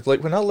talking here? Because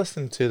when I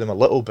listened to them a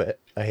little bit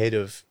ahead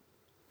of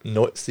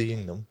not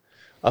seeing them,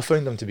 I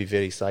found them to be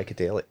very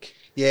psychedelic.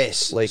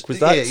 yes. Like, was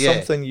that Yeah.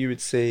 something you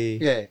would say?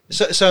 Yeah.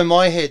 So in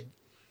my head,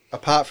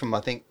 apart from,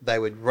 I think they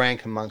would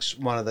rank amongst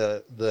one of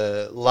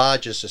the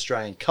largest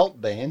Australian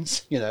cult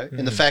bands,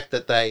 in the fact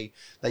that they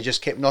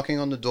just kept knocking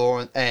on the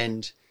door,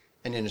 and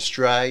in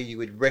Australia you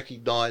would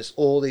recognise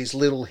all these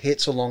little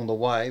hits along the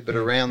way, but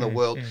around the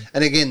world,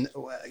 and again,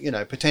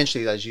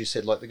 potentially, as you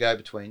said, like the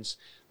Go-Betweens,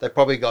 they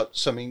probably got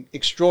some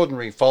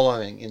extraordinary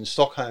following in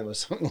Stockholm or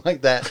something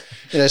like that.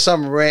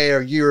 Some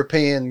rare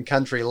European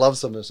country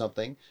loves them or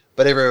something,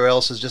 but everywhere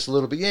else is just a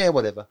little bit,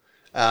 whatever.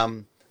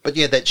 But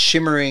yeah, that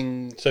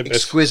shimmering, So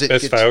exquisite.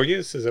 best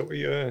failures? Is that what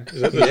you?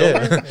 Is that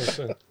the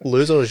genre?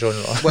 Loser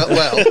genre.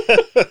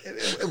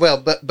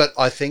 But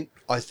I think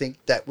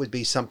that would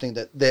be something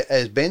that,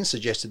 as Ben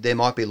suggested, there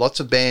might be lots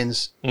of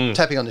bands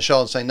tapping on the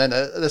shoulder saying, no,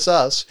 that's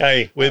us.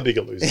 Hey, we're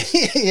bigger losers.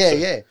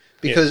 yeah.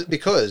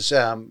 Because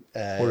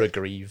Or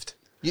aggrieved.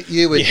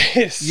 you would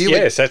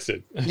Yes, that's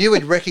it. you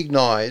would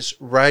recognise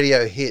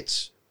radio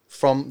hits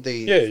from the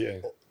Yeah.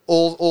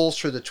 all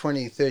through the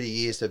 20, 30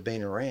 years they've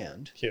been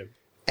around, Yeah.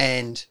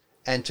 and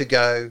to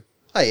go,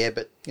 oh yeah,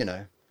 but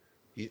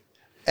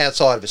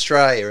outside of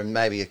Australia and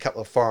maybe a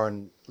couple of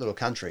foreign little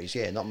countries,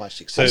 not much So,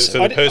 success.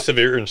 so the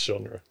perseverance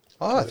genre.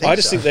 I I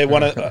think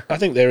they're I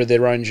think they're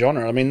their own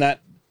genre. I mean,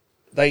 that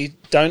they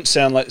don't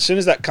sound like, as soon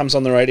as that comes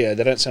on the radio,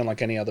 they don't sound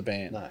like any other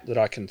band No. that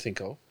I can think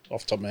of.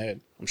 off the top of my head.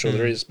 I'm sure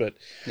there is, but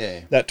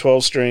Yeah. that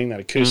 12-string, that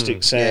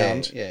acoustic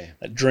sound, yeah.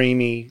 that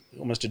dreamy,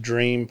 almost a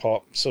dream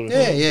pop sort of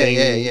Yeah.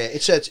 thing.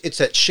 It's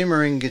that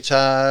shimmering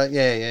guitar.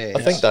 Yeah.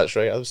 I think that's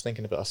right. I was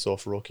thinking about a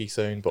soft rocky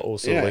sound, but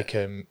also Yeah. like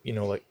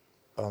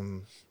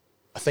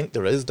I think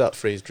there is that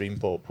phrase dream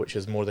pop, which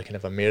is more the kind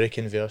of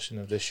American version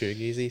of the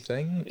shoegazy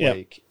thing. Yeah.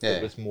 Like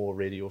it was more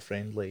radio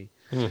friendly.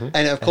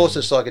 And of course,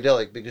 it's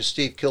psychedelic because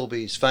Steve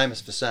Kilby's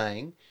famous for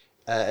saying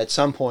at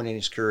some point in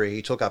his career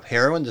he took up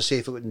heroin to see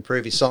if it would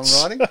improve his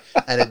songwriting,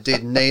 and it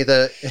did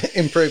neither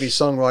improve his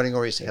songwriting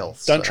or his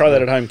health. Don't try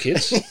that at home,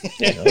 kids.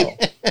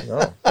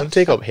 No, don't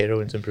take up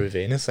heroin to improve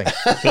anything.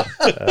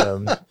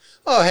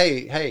 Oh,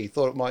 hey,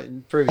 thought it might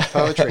improve his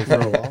poetry for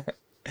a while.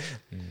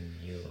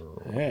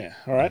 Yeah.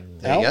 All right.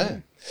 There Al, you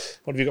go.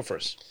 what have you got for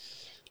us?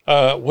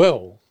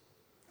 Well,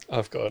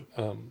 I've got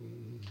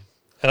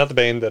another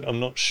band that I'm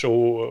not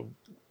sure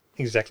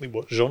exactly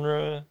what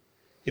genre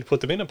you'd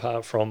put them in,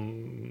 apart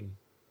from,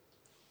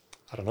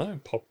 I don't know,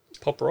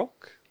 pop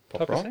rock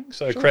type rock? of thing.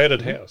 So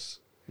Crowded House.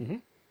 Mm-hmm.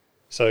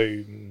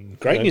 So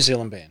Great New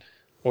Zealand band.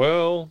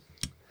 Well,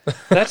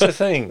 that's the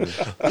thing.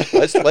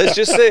 let's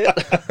just say it.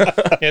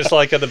 It's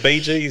like, are the Bee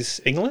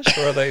Gees English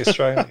or are they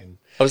Australian?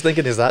 I was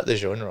thinking, is that the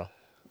genre?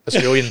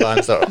 Australian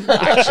bands that are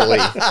actually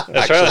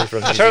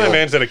from New Australian Zealand.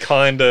 bands that are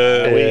kind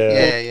of...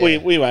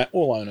 We won't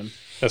all own them.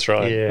 That's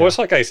right. Yeah. Well, it's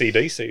like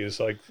AC/DC. It's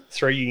like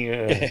three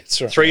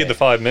that's right. three of the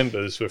 5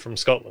 members were from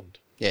Scotland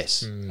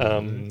Yes. in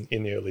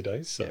the early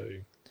days. So, what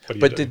do you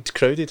But do? did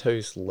Crowded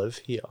House live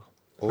here?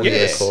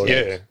 Yes, Record?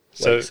 yeah.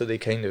 So they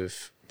kind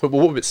of... But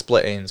what about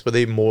Split Ends? Were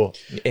they more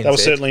They were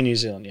certainly New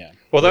Zealand, yeah.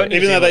 Well, they're New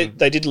even though Zealand.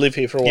 they did live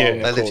here for a while. Yeah. and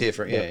They lived record. here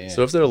for yeah.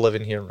 So if they're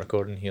living here and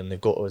recording here and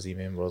they've got Aussie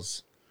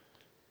members,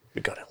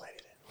 we got to let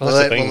it in. Well,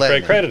 that's the Well, thing. let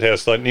them. Crowded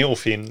House, like Neil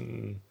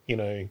Finn,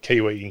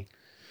 Kiwi,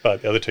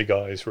 but the other 2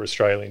 guys were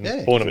Australian,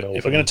 Yeah. born in Melbourne.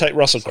 If we're going to take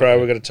Russell Crowe,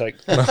 we're going to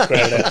take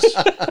Crowded House.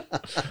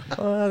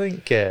 Well, I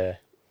think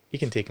you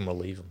can take them or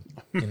leave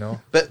them,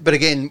 But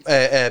again,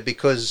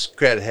 because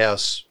Crowded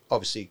House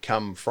obviously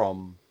come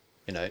from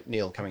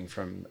Neil coming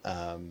from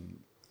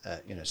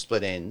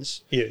Split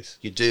Ends. Yes.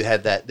 You do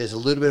have that. There's a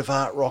little bit of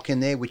art rock in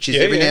there, which is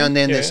Yeah, every yeah, now and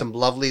then yeah. there's some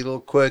lovely little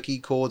quirky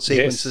chord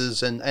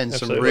sequences and some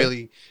absolutely.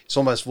 really, it's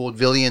almost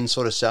vaudevillian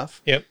sort of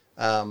stuff. Yep.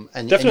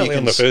 And Definitely you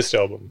on the first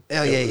album.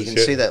 Oh yeah, you can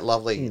see that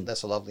lovely.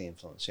 That's a lovely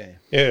influence. Yeah.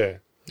 Yeah.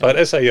 But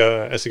as they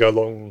go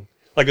along,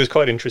 like, it was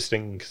quite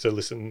interesting because I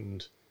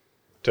listened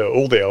to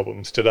all the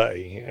albums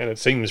today, and it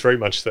seems very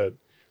much that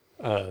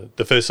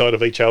the first side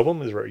of each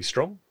album is very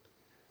strong.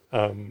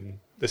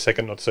 The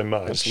second, not so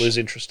much. Just lose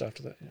interest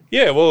after that.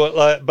 Yeah,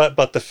 well,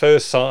 but the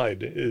first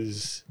side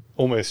is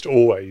almost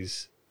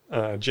always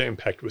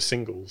jam-packed with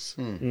singles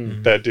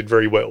that did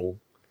very well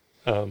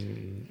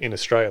in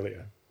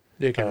Australia.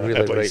 They can at really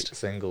write least.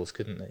 singles,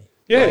 couldn't they?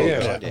 Yeah, Oh, yeah,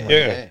 God,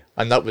 yeah.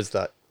 And that was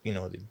that,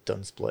 they'd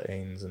done Split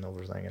Ends and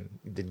everything, and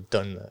they'd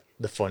done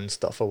the fun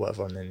stuff or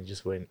whatever, and then they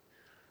just went,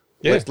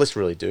 Yeah. let's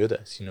really do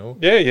this,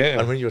 Yeah, yeah.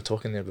 And when you were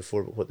talking there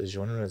before about what the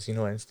genre is,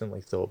 I instantly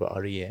thought about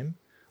R.E.M.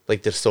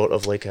 Like, they're sort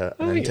of like an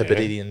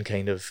Antipodean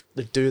kind of,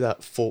 they do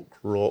that folk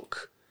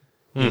rock,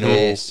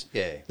 Yes.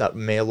 Yeah. that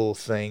mellow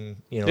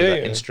thing, Yeah, that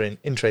yeah.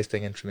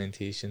 interesting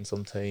instrumentation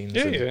sometimes.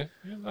 Yeah, and yeah.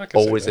 I can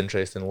see always that.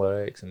 interesting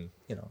lyrics, and,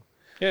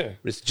 Yeah,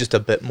 it's just a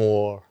bit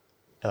more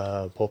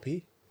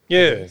poppy.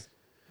 yeah.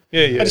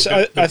 Yeah,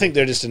 yeah. I think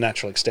they're just a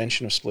natural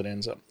extension of Split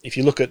Ends. If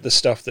you look at the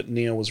stuff that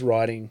Neil was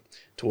writing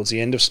towards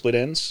the end of Split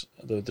Ends,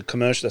 the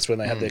commercial, that's when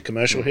they had their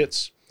commercial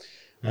hits.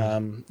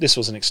 This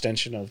was an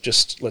extension of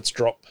just let's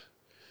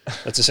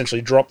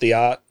essentially drop the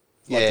art,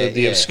 like Yeah,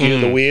 the yeah. obscure,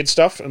 the weird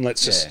stuff, and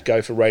let's Yeah. just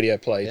go for radio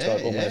play Yeah, type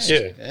yeah. almost. Yeah,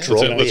 Yeah. let's,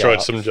 Drop let's the write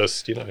art. some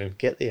just,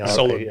 Get the art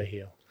solid. out of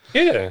here.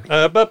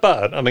 Yeah, but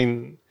I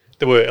mean,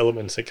 there were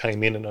elements that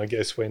came in, and I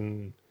guess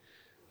when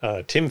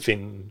Tim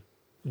Finn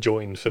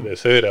joined for their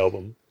third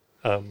album,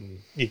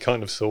 you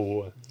kind of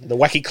saw The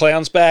Wacky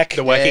Clown's back.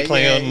 the wacky Yeah,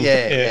 clown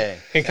yeah.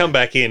 and come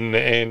back in,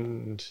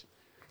 and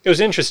it was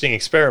an interesting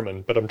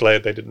experiment, but I'm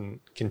glad they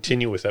didn't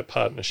continue with that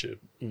partnership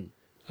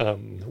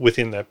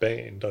within that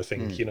band. I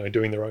think,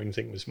 doing their own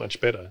thing was much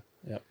better.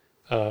 Yep.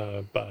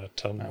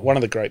 But One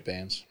of the great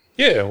bands.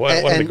 yeah, one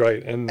of the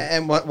great.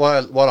 And what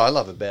I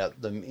love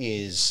about them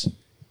is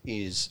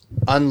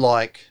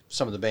unlike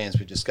some of the bands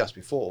we discussed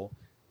before,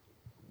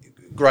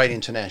 great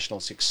international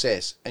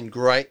success and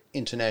great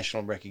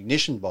international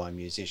recognition by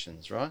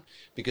musicians, right?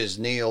 Because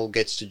Neil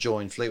gets to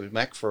join Fleetwood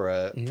Mac for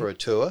a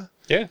tour.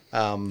 Yeah.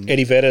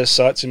 Eddie Vedder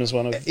cites him as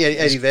one of his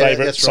Eddie Vedder,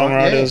 favourite that's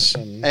right,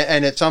 songwriters. yeah.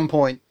 And at some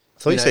point, I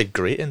thought you know, said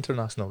great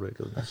international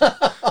recognition.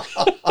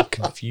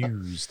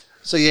 Confused.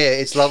 so yeah,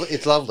 it's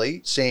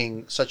lovely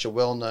seeing such a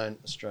well-known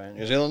Australian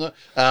New Zealander.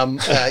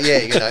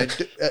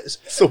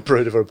 So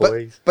proud of our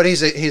boys. But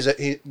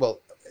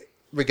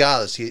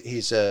regardless,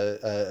 he's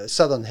a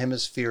southern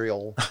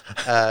hemispherial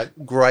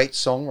great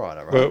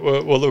songwriter, right?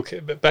 Well, look,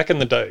 back in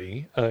the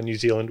day, New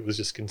Zealand was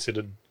just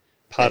considered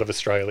part of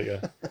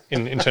Australia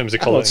in terms of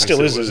Well, colonies. it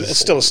still is. It's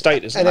still a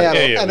state, isn't An it? outer,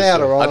 yeah, an it was,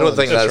 outer I don't island.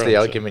 think That's that's the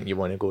right, argument you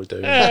want to go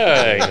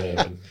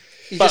down.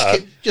 You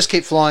But- just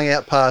keep flying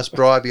out past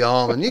Bribey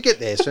Island. You get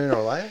there sooner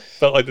or later.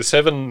 But like the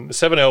seven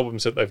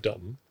albums that they've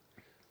done,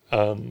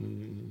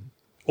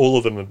 all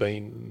of them have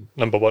been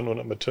number 1 or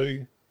number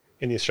 2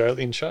 in the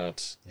Australian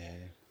charts.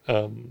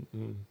 Yeah.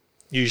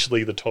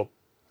 Usually the top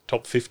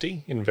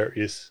 50 in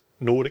various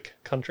Nordic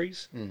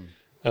countries. Got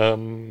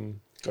to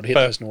hit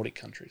But- those Nordic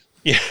countries.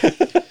 Yeah,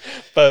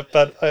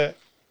 but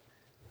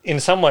in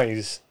some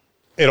ways,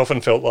 it often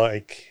felt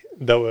like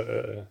they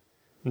were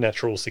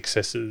natural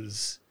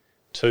successors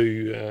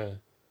to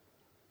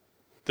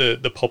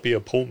the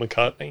poppier Paul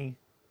McCartney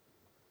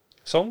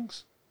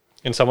songs.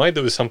 In some way,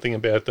 there was something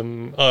about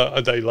them.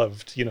 They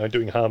loved,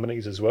 doing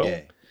harmonies as well.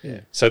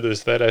 Yeah. So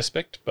there's that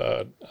aspect.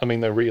 But I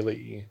mean, they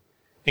really,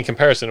 in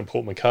comparison to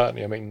Paul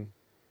McCartney, I mean,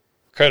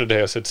 Crowded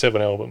House had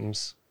 7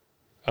 albums.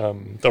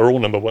 They were all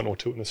number 1 or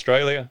 2 in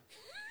Australia.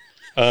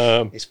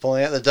 He's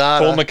pulling out the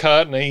data. Paul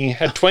McCartney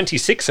had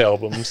 26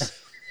 albums,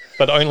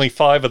 but only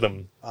 5 of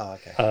them. Oh,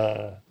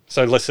 okay.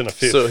 So less than a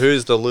fifth. So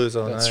who's the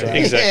loser now? That's right.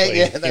 Exactly.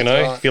 Yeah, that's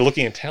right. If you're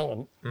looking at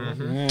talent,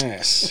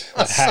 Yes.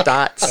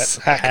 Stats.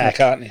 Hack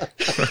McCartney.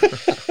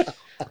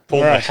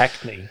 Paul Right.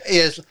 McCartney.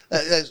 Yes,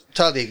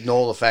 totally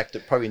ignore the fact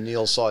that probably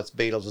Neil cites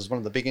Beatles as one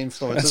of the big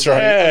influences. That's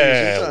right.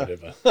 Yeah, on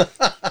whatever.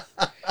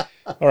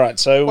 All right,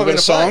 so What we've are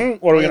got a we gonna song. play?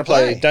 What are we What going to are we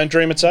play? gonna play? Don't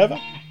Dream It's Over?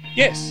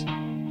 Yes.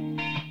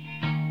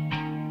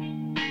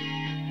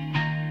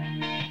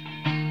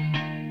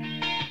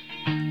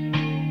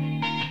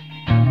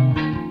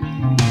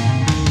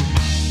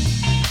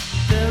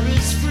 There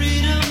is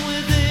freedom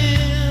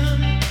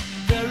within,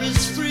 there is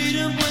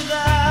freedom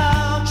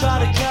without. Try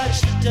to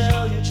catch the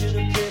deluge in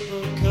a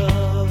paper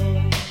cup.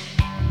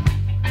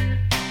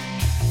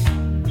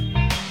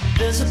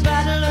 There's a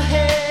battle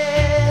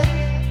ahead,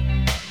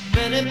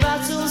 many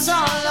battles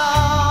are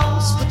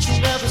lost, but you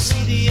never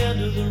see the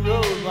end of the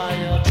road while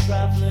you're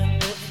traveling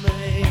with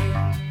me.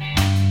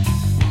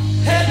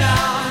 Hey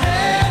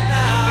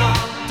now,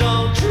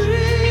 don't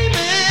dream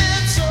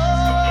it's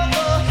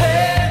over.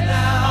 Hey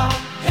now,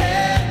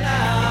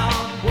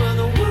 when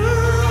the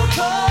world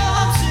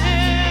comes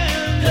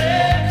in,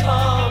 they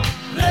come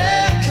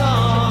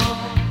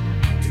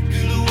to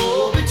build a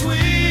wall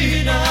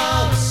between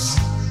us.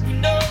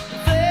 No,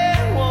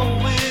 they won't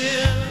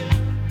win.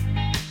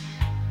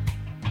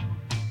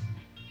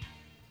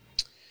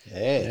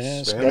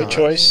 Yes, very great nice.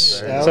 choice.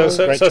 Very Al,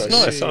 So great it's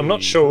choice. nice. I'm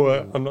not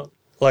sure. I'm not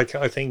like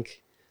I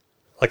think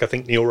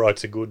Neil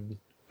writes a good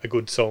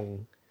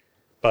song,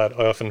 but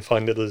I often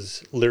find that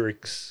his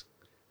lyrics,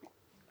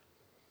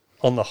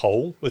 on the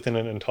whole, within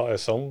an entire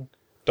song,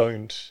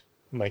 don't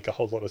make a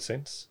whole lot of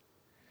sense.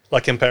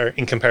 Like in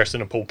comparison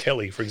to Paul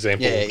Kelly, for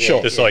example. Yeah,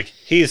 Sure. Just like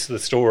here's the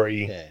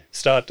story, Yeah.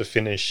 start to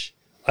finish.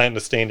 I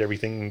understand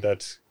everything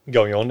that's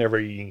going on.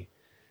 Every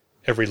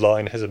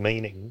line has a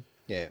meaning.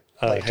 Yeah.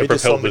 Like, To how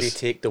does propel somebody this.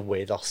 take the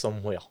weather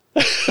somewhere?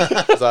 Is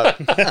that,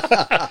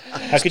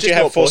 How could you just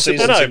have not 4 possible.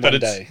 seasons No, in but one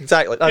it's- day?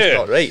 exactly. That's Yeah.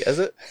 not right, is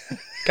it?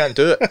 Can't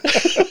do it.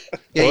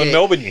 Yeah, Well, in yeah.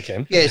 Melbourne you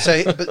can. Yeah,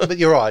 so but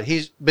you're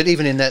right. But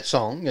even in that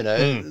song,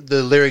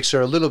 the lyrics are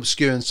a little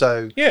obscure, and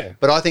so Yeah.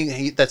 But I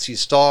think that's his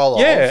style.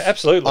 Yeah, of,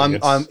 absolutely.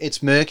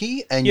 It's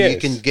murky, and you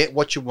Yes. can get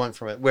what you want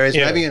from it. Whereas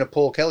Yeah. maybe in a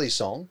Paul Kelly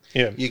song,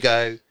 Yeah. you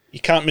go, You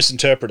can't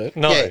misinterpret it.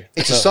 No. yeah,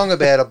 it's a song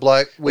about a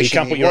bloke you wishing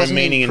can't put he your own wasn't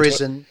meaning in into it.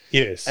 prison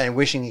Yes. and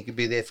wishing he could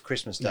be there for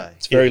Christmas Day.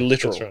 It's very Yeah,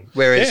 literal. that's right.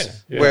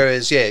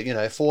 Whereas, Yeah,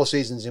 yeah. 4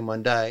 seasons in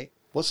one day.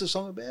 What's the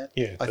song about?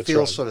 Yeah, I that's feel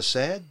right. sort of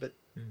sad, but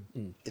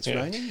it's Yeah.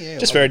 raining. Yeah,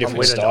 Just well, very I'm different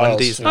wearing styles.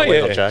 undies and Oh, a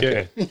winter yeah,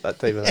 jacket. That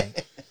type of thing.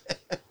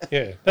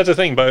 Yeah, that's the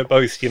thing. Both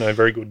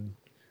very good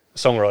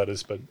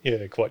songwriters, but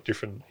yeah, quite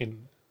different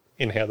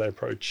in how they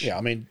approach. Yeah,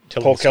 I mean,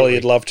 telling Paul the Kelly story.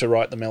 would love to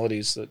write the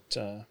melodies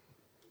that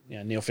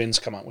Neil Finn's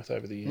come up with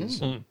over the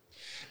years.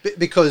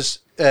 Because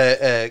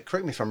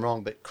correct me if I'm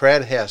wrong, but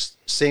Crowd House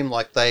seemed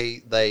like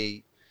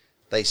they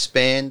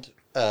spanned,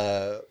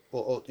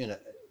 or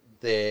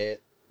their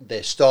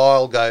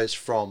style goes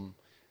from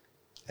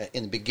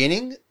in the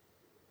beginning.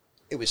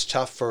 It was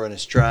tough for an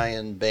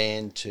Australian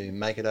band to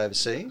make it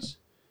overseas.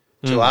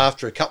 So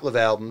after a couple of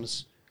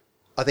albums,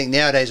 I think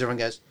nowadays everyone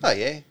goes, "Oh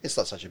yeah, it's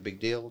not such a big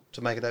deal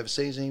to make it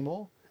overseas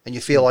anymore." And you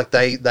feel like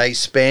they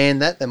span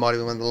that. They might have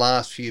been one of the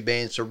last few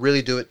bands to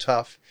really do it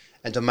tough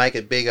and to make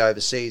it big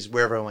overseas,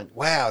 where everyone went,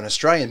 "Wow, an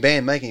Australian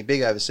band making it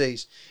big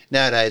overseas."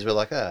 Nowadays we're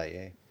like, "Oh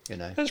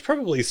yeah, That's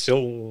probably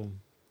still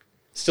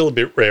a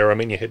bit rare. I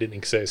mean, you had In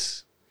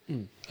Excess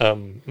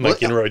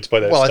make inroads by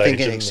that well, stage, I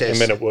think In Excess and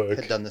Men at Work.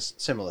 had done this,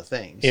 similar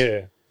things.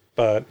 Yeah,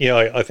 but yeah,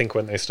 I think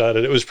when they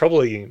started, it was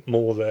probably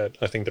more that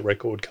I think the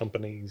record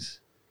companies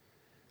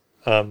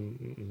that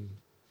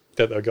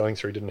they were going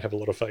through didn't have a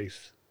lot of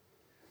faith.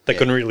 They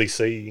couldn't really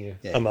see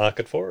Yeah. a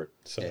market for it,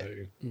 so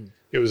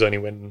it was only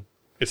when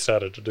it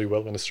started to do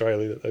well in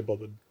Australia that they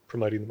bothered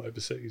promoting them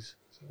overseas.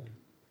 So.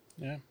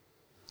 Yeah.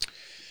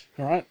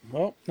 All right.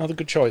 Well, another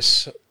good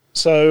choice.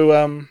 So,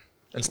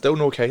 And still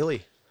no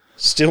Kylie.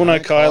 still no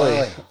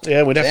Kylie. Kylie.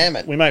 Yeah, Damn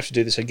it. we may have to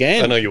do this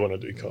again. I know you want to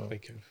do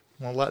Kylie, Kev.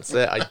 Well, that's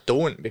it. I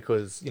don't,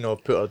 because, you know,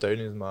 I've put her down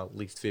as my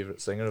least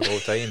favourite singer of all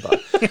time,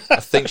 but I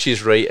think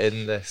she's right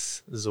in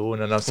this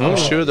zone, and I'm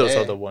sure there's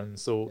other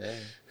ones. So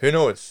who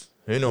knows?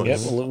 Who knows? Yep,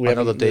 well, we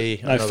another haven't-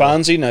 day. No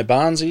Farnsey, no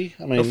Barnsey.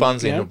 I mean, No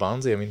Fancy, you know, no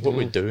Barnsey. I mean, what are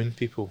we doing,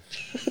 people?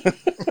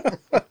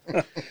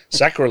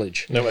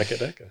 sacrilege. No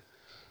Akadaka.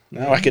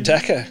 No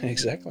Akadaka,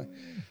 exactly.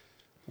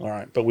 All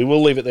right, but we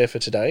will leave it there for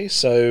today.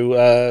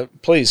 So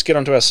please get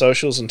onto our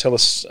socials and tell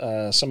us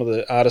some of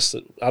the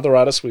other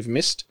artists we've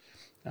missed.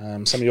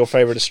 Some of your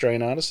favourite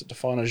Australian artists that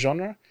define a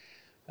genre.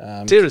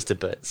 Tear us to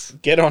bits.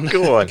 Get on,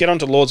 Go on. get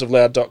onto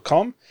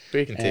lordsofloud.com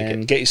We can take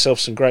and it. get yourself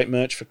some great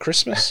merch for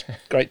Christmas.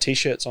 Great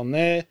T-shirts on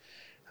there.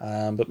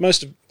 But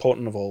most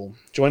important of all,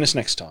 join us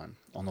next time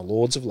on the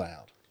Lords of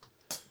Loud.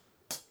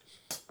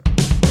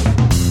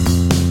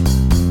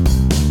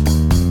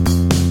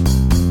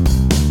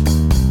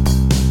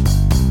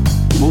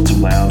 Lords of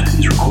Loud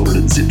is recorded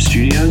at Zip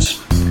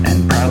Studios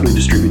and proudly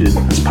distributed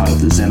as part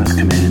of the Zenith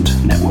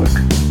Command network.